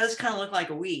it does kind of look like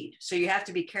a weed. So you have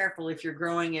to be careful if you're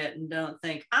growing it and don't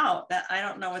think, oh, I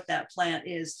don't know what that plant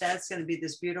is. That's going to be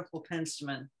this beautiful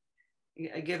penstemon.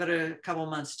 Give it a couple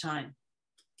months time.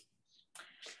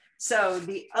 So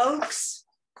the oaks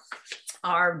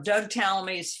are Doug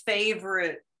Tallamy's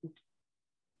favorite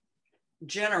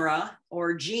genera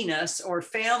or genus or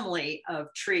family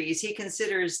of trees. He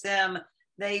considers them,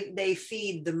 they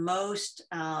feed the most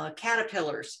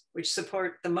caterpillars, which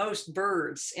support the most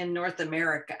birds in North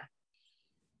America.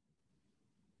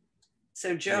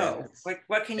 So Joe,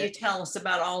 what can you tell us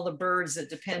about all the birds that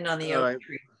depend on the oak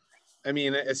tree? I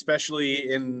mean,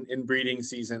 especially in breeding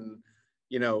season,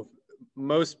 you know,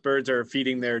 most birds are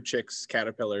feeding their chicks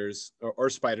caterpillars or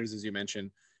spiders, as you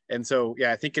mentioned. And so,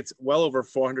 yeah, I think it's well over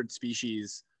 400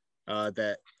 species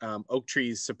that oak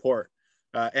trees support.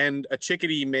 And a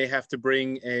chickadee may have to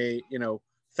bring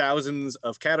thousands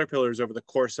of caterpillars over the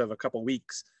course of a couple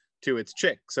weeks to its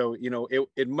chick. So, you know,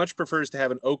 it much prefers to have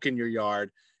an oak in your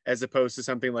yard as opposed to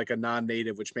something like a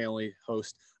non-native, which may only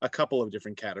host a couple of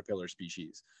different caterpillar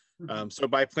species. So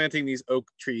by planting these oak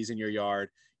trees in your yard,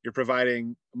 you're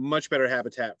providing much better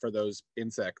habitat for those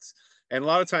insects. And a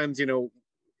lot of times, you know,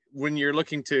 when you're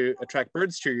looking to attract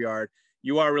birds to your yard,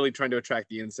 you are really trying to attract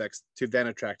the insects to then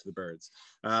attract the birds.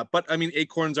 But I mean,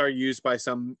 acorns are used by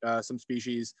some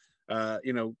species.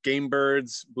 You know, game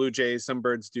birds, blue jays, some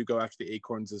birds do go after the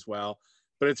acorns as well.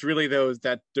 But it's really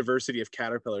that diversity of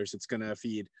caterpillars that's going to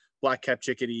feed black-capped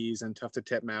chickadees and tufted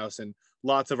titmouse and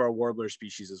lots of our warbler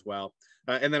species as well.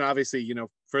 And then obviously, you know,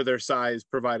 for their size,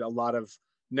 provide a lot of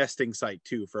nesting site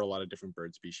too for a lot of different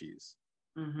bird species.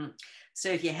 Mm-hmm. So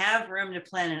if you have room to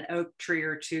plant an oak tree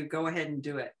or two, go ahead and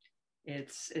do it.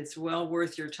 It's well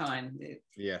worth your time.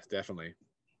 Yeah, definitely.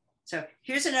 So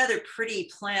here's another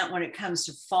pretty plant when it comes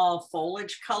to fall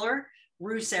foliage color,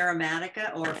 Rhus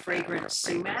aromatica or fragrant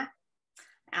sumac.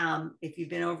 If you've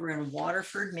been over in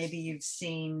Waterford, maybe you've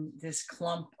seen this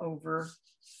clump over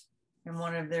in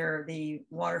one of the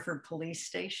Waterford police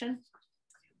station.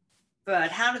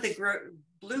 But how do the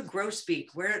blue grosbeak,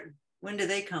 when do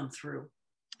they come through?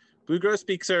 Blue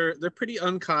grosbeaks they're pretty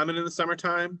uncommon in the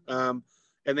summertime.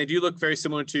 And they do look very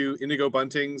similar to indigo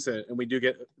buntings, and we do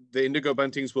get the indigo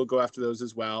buntings will go after those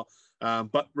as well.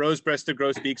 But rose-breasted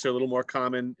grosbeaks are a little more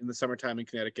common in the summertime in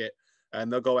Connecticut,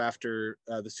 and they'll go after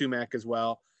the sumac as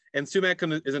well. And sumac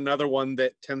is another one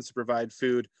that tends to provide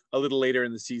food a little later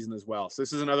in the season as well. So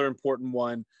this is another important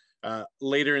one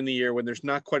later in the year when there's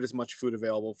not quite as much food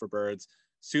available for birds.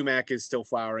 Sumac is still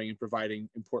flowering and providing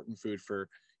important food for,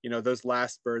 you know, those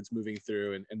last birds moving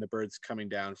through and the birds coming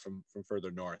down from further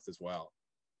north as well.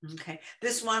 Okay,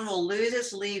 this one will lose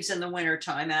its leaves in the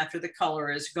wintertime after the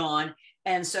color is gone.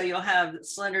 And so you'll have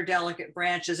slender, delicate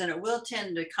branches, and it will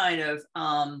tend to kind of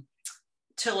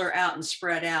tiller out and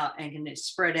spread out, and can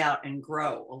spread out and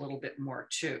grow a little bit more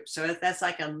too. So that's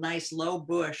like a nice low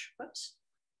bush. Whoops.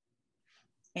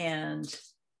 And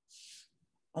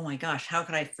oh my gosh, how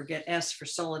could I forget S for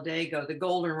Solidago, the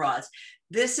goldenrods.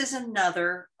 This is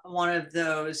another one of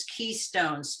those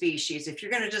keystone species. If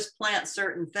you're going to just plant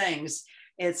certain things,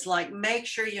 it's like, make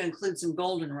sure you include some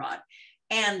goldenrod.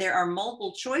 And there are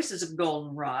multiple choices of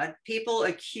goldenrod. People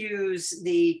accuse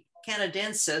the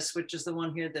canadensis, which is the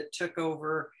one here that took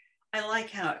over. I like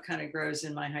how it kind of grows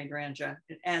in my hydrangea.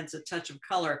 It adds a touch of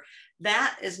color.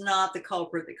 That is not the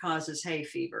culprit that causes hay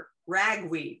fever.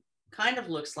 Ragweed kind of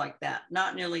looks like that,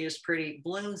 not nearly as pretty,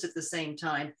 blooms at the same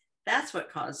time. That's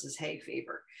what causes hay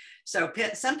fever. So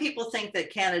some people think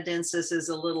that canadensis is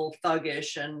a little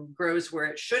thuggish and grows where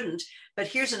it shouldn't, but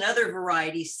here's another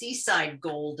variety, seaside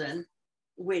golden,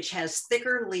 which has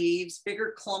thicker leaves,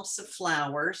 bigger clumps of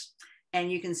flowers,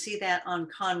 and you can see that on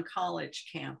Conn College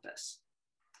campus.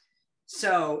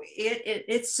 So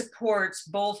it supports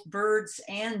both birds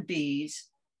and bees.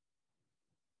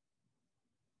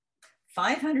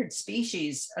 500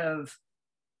 species of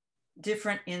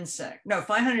different insect. No,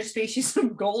 500 species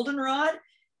of goldenrod,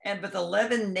 and with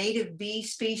 11 native bee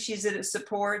species that it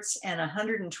supports, and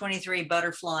 123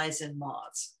 butterflies and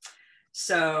moths.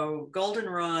 So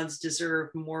goldenrods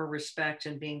deserve more respect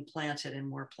and being planted in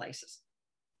more places.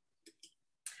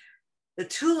 The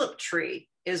tulip tree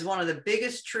is one of the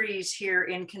biggest trees here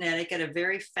in Connecticut, a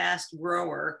very fast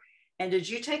grower. And did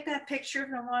you take that picture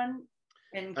of the one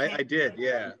in Canada? I did,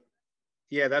 yeah.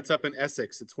 Yeah, that's up in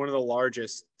Essex. It's one of the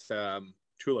largest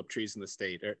tulip trees in the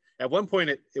state. At one point,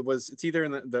 it's either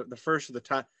in the first or the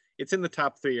top. It's in the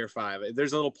top 3 or 5.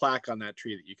 There's a little plaque on that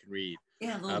tree that you can read.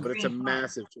 Yeah, but it's a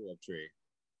massive tulip tree.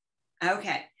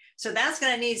 Okay, so that's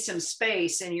going to need some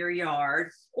space in your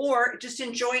yard, or just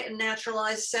enjoy it in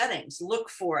naturalized settings. Look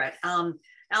for it.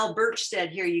 Al Birchstead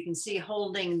here, you can see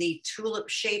holding the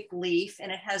tulip-shaped leaf,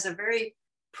 and it has a very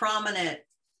prominent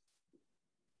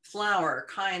flower,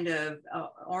 kind of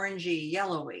orangey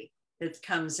yellowy, that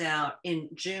comes out in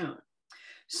June.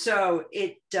 So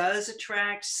it does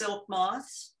attract silk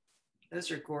moths.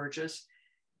 Those are gorgeous.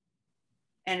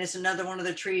 And it's another one of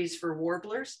the trees for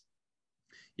warblers.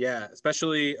 Yeah,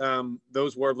 especially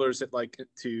those warblers that like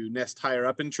to nest higher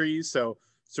up in trees. So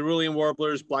cerulean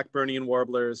warblers, Blackburnian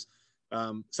warblers.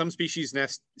 Some species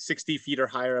nest 60 feet or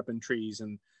higher up in trees,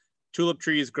 and tulip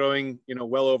trees growing,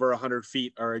 well over 100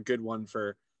 feet are a good one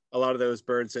for a lot of those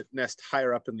birds that nest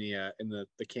higher up in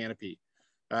the canopy.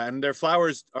 And their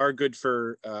flowers are good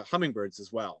for hummingbirds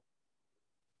as well.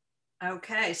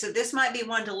 Okay, so this might be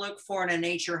one to look for in a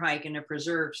nature hike in a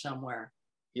preserve somewhere.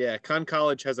 Yeah, Conn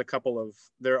College has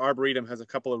their arboretum has a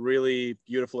couple of really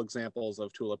beautiful examples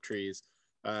of tulip trees.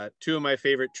 Two of my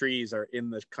favorite trees are in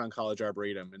the Conn College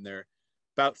Arboretum, and they're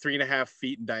about 3.5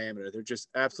 feet in diameter. They're just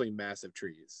absolutely massive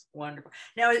trees. Wonderful.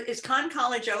 Now, is Conn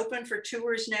College open for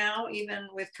tours now, even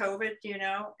with COVID?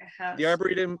 The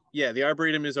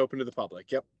Arboretum is open to the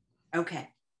public. Yep. Okay,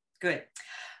 good.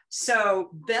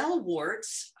 So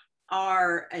bellworts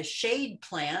are a shade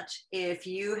plant. If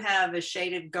you have a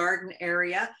shaded garden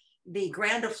area, the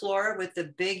grandiflora with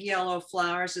the big yellow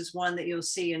flowers is one that you'll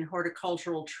see in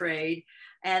horticultural trade.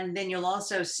 And then you'll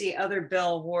also see other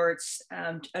bellworts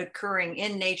occurring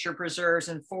in nature preserves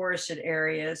and forested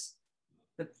areas.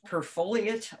 The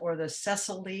perfoliate or the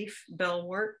sessile leaf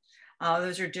bellwort,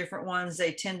 those are different ones.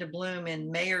 They tend to bloom in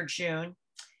May or June.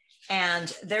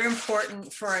 And they're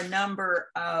important for a number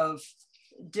of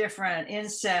different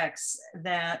insects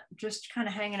that just kind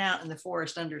of hanging out in the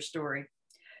forest understory.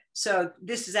 So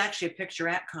this is actually a picture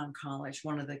at Conn College,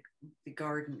 one of the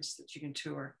gardens that you can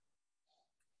tour.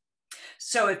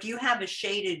 So if you have a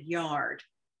shaded yard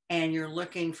and you're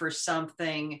looking for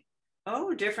something,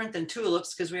 different than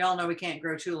tulips, because we all know we can't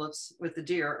grow tulips with the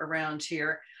deer around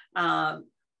here,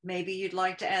 maybe you'd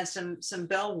like to add some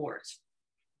bellworts.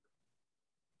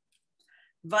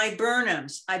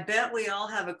 Viburnums. I bet we all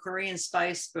have a Korean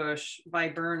spice bush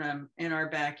viburnum in our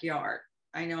backyard.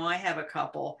 I know I have a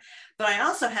couple, but I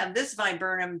also have this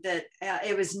viburnum that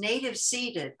it was native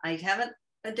seeded. I haven't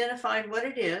identified what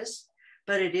it is,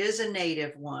 but it is a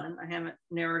native one. I haven't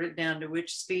narrowed it down to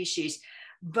which species,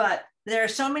 but there are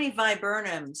so many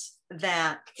viburnums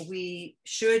that we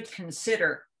should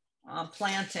consider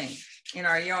planting in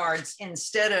our yards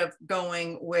instead of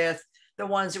going with the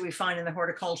ones that we find in the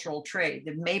horticultural trade.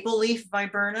 The maple leaf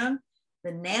viburnum, the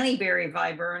nannyberry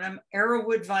viburnum,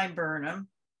 arrowwood viburnum,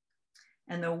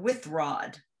 and the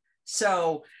withrod.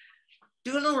 So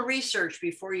do a little research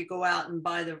before you go out and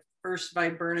buy the first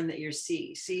viburnum that you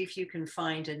see. See if you can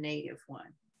find a native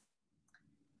one.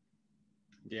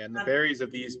 Yeah, and the berries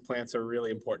of these plants are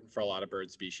really important for a lot of bird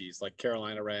species, like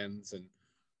Carolina wrens and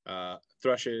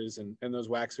thrushes and those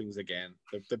waxwings again.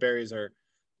 The berries are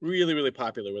really, really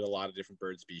popular with a lot of different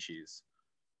bird species.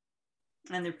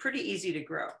 And they're pretty easy to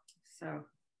grow. So,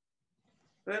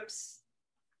 whoops,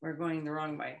 we're going the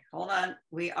wrong way. Hold on.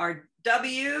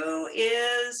 W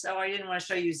is, I didn't want to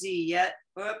show you Z yet.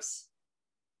 Whoops.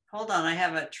 Hold on, I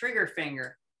have a trigger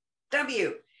finger.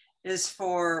 W is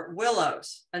for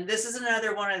willows. And this is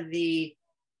another one of the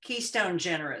keystone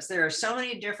genera. There are so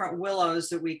many different willows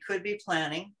that we could be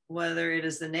planting, whether it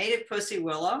is the native pussy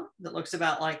willow that looks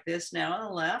about like this now on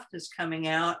the left is coming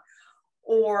out,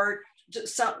 or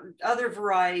some other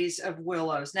varieties of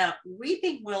willows. Now,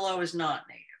 weeping willow is not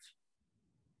native,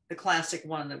 the classic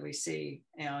one that we see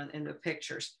in the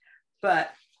pictures,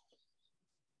 but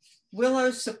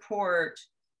willows support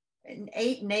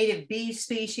 8 native bee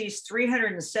species,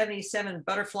 377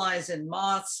 butterflies and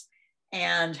moths,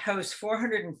 and host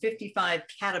 455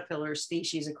 caterpillar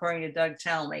species, according to Doug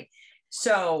Talmy.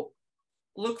 So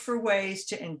look for ways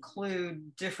to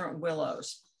include different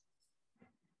willows.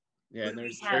 Yeah, and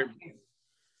they're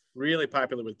really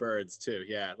popular with birds too.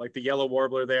 Yeah, like the yellow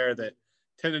warbler there that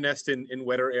tend to nest in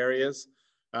wetter areas.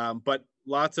 But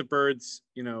lots of birds,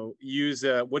 use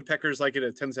woodpeckers like it.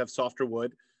 It tends to have softer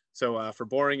wood. So for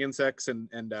boring insects and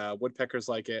woodpeckers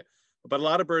like it. But a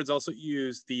lot of birds also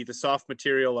use the soft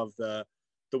material of the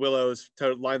willows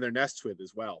to line their nests with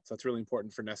as well. So that's really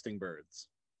important for nesting birds.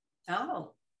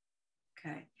 Oh,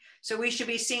 okay. So we should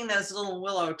be seeing those little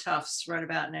willow tufts right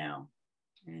about now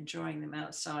and enjoying them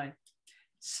outside.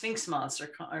 Sphinx moths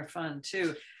are fun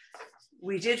too.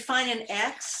 We did find an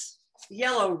X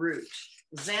yellow root,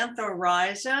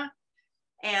 Xanthorrhiza,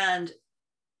 and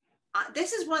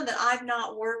this is one that I've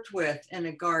not worked with in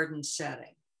a garden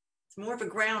setting. It's more of a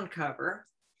ground cover.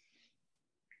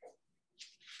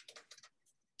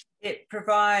 It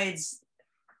provides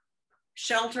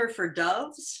shelter for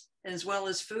doves as well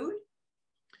as food.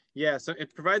 Yeah, so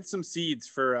it provides some seeds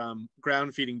for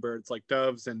ground feeding birds like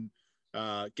doves and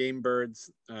game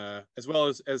birds, as well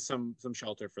as some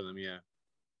shelter for them. Yeah.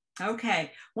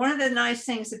 Okay. One of the nice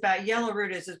things about yellow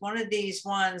root is one of these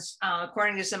ones,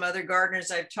 according to some other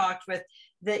gardeners I've talked with,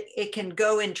 that it can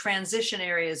go in transition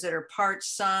areas that are part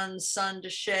sun, sun to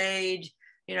shade,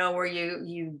 you know, where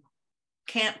you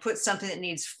can't put something that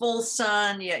needs full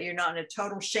sun, yet you're not in a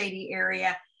total shady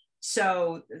area.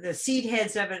 So the seed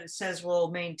heads of it, it says,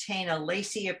 will maintain a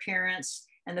lacy appearance,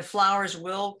 and the flowers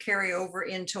will carry over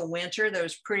into winter,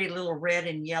 those pretty little red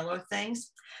and yellow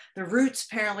things. The roots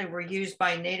apparently were used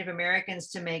by Native Americans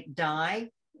to make dye,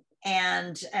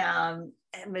 and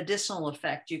medicinal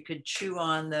effect. You could chew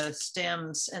on the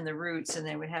stems and the roots and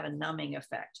they would have a numbing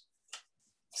effect.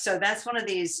 So that's one of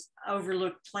these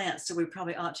overlooked plants that we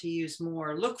probably ought to use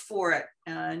more. Look for it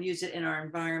and use it in our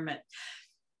environment.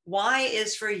 Y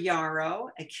is for yarrow,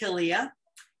 achillea,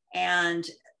 and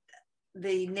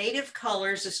the native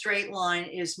colors, the straight line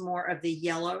is more of the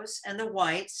yellows and the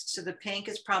whites. So the pink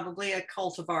is probably a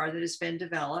cultivar that has been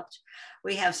developed.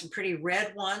 We have some pretty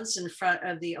red ones in front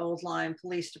of the Old Lyme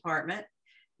Police Department.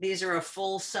 These are a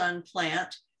full sun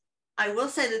plant. I will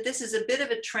say that this is a bit of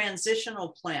a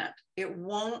transitional plant. It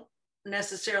won't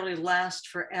necessarily last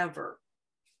forever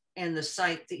in the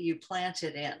site that you plant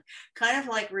it in. Kind of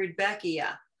like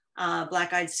Rudbeckia,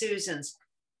 black-eyed Susans.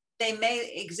 They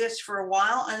may exist for a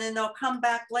while and then they'll come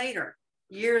back later,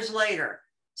 years later,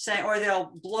 or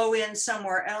they'll blow in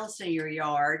somewhere else in your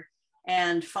yard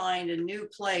and find a new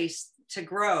place to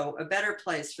grow, a better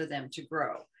place for them to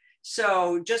grow.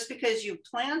 So just because you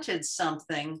planted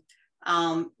something,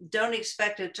 don't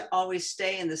expect it to always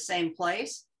stay in the same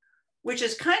place, which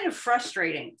is kind of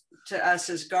frustrating to us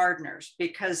as gardeners,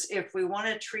 because if we want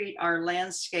to treat our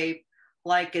landscape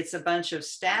like it's a bunch of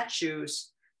statues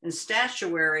and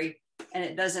statuary, and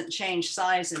it doesn't change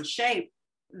size and shape,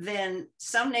 then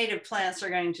some native plants are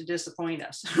going to disappoint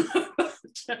us.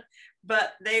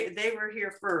 But they were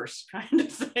here first, kind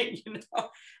of thing, you know,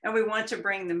 and we want to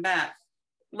bring them back.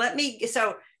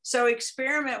 So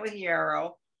experiment with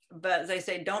yarrow, but as I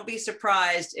say, don't be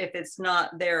surprised if it's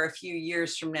not there a few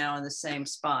years from now in the same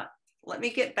spot. Let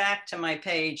me get back to my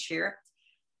page here.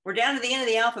 We're down to the end of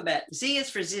the alphabet. Z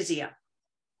is for zizia.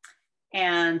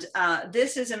 And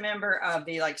this is a member of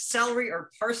the celery or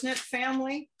parsnip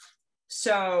family.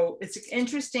 So it's an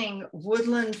interesting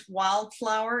woodland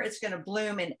wildflower. It's going to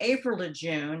bloom in April to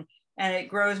June, and it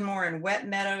grows more in wet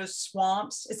meadows,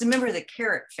 swamps. It's a member of the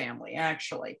carrot family,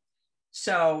 actually.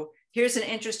 So here's an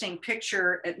interesting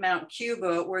picture at Mount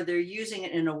Cuba where they're using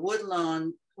it in a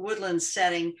woodland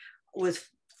setting with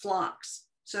phlox.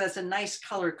 So that's a nice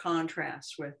color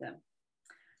contrast with them.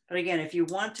 But again, if you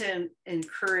want to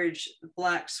encourage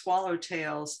black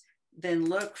swallowtails, then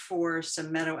look for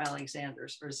some meadow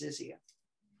alexanders or zizia.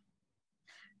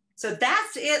 So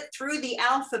that's it through the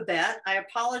alphabet. I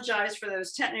apologize for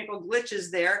those technical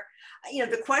glitches there. You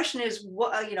know, the question is,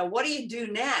 what do you do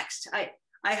next?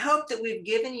 I hope that we've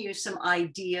given you some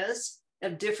ideas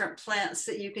of different plants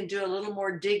that you can do a little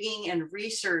more digging and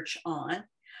research on.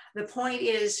 The point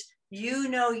is, you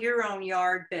know your own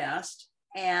yard best,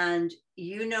 and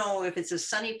you know if it's a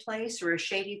sunny place or a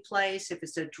shady place, if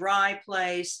it's a dry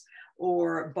place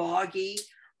or boggy.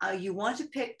 You want to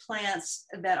pick plants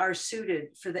that are suited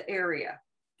for the area,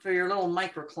 for your little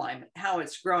microclimate, how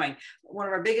it's growing. One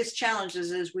of our biggest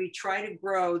challenges is we try to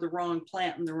grow the wrong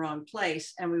plant in the wrong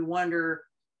place, and we wonder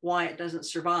why it doesn't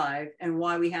survive and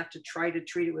why we have to try to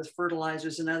treat it with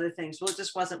fertilizers and other things. Well, it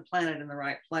just wasn't planted in the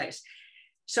right place.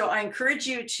 So I encourage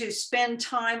you to spend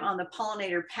time on the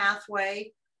Pollinator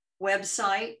Pathway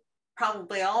website.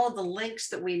 Probably all of the links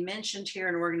that we mentioned here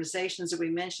and organizations that we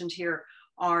mentioned here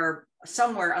are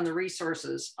somewhere on the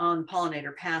resources on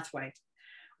Pollinator Pathway.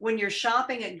 When you're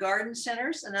shopping at garden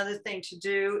centers, another thing to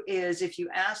do is if you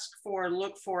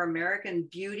look for American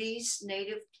Beauties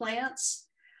native plants,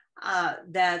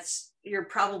 you're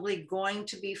probably going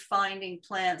to be finding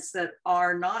plants that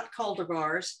are not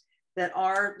cultivars, that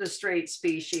are the straight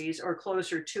species or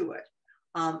closer to it,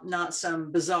 not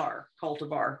some bizarre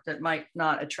cultivar that might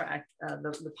not attract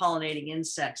the pollinating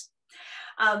insects.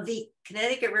 The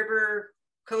Connecticut River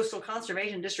Coastal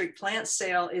Conservation District plant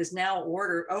sale is now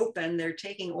open. They're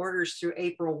taking orders through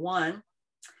April 1.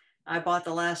 I bought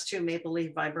the last 2 maple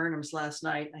leaf viburnums last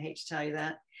night. I hate to tell you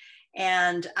that.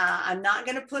 And I'm not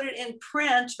going to put it in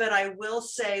print, but I will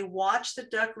say watch the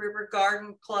Duck River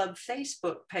Garden Club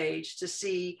Facebook page to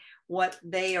see what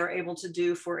they are able to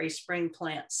do for a spring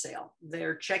plant sale.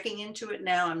 They're checking into it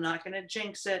now. I'm not going to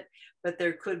jinx it, but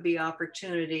there could be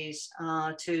opportunities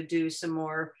to do some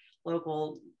more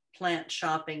local plant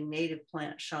shopping, native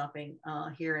plant shopping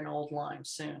here in Old Lyme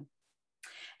soon.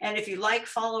 And if you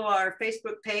follow our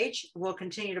Facebook page, we'll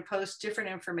continue to post different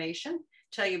information,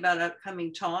 tell you about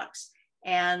upcoming talks.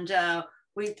 And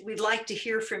we'd like to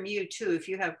hear from you too, if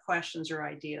you have questions or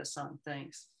ideas on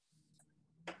things.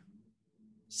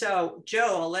 So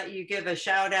Joe, I'll let you give a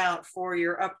shout out for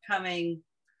your upcoming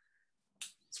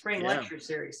spring lecture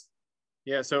series.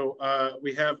 Yeah, so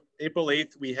we have April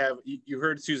 8th, we have, you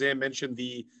heard Suzanne mention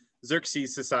the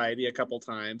Xerxes Society a couple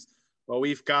times. Well,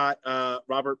 we've got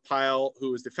Robert Pyle,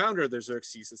 who is the founder of the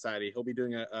Xerxes Society. He'll be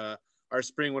doing one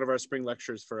of our spring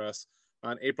lectures for us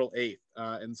on April 8th.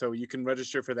 And so you can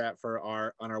register for that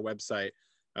on our website.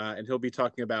 And he'll be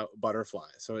talking about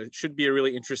butterflies. So it should be a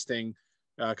really interesting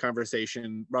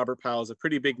conversation. Robert Pyle is a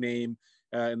pretty big name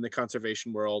in the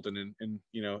conservation world and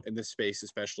in this space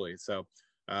especially. So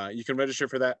you can register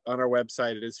for that on our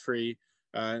website. It is free,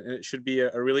 and it should be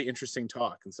a really interesting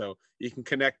talk. And so you can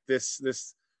connect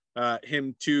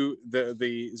him to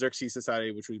the Xerxes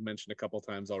Society, which we've mentioned a couple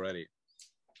times already.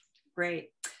 Great.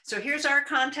 So here's our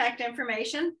contact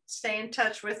information. Stay in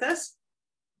touch with us.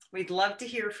 We'd love to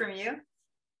hear from you.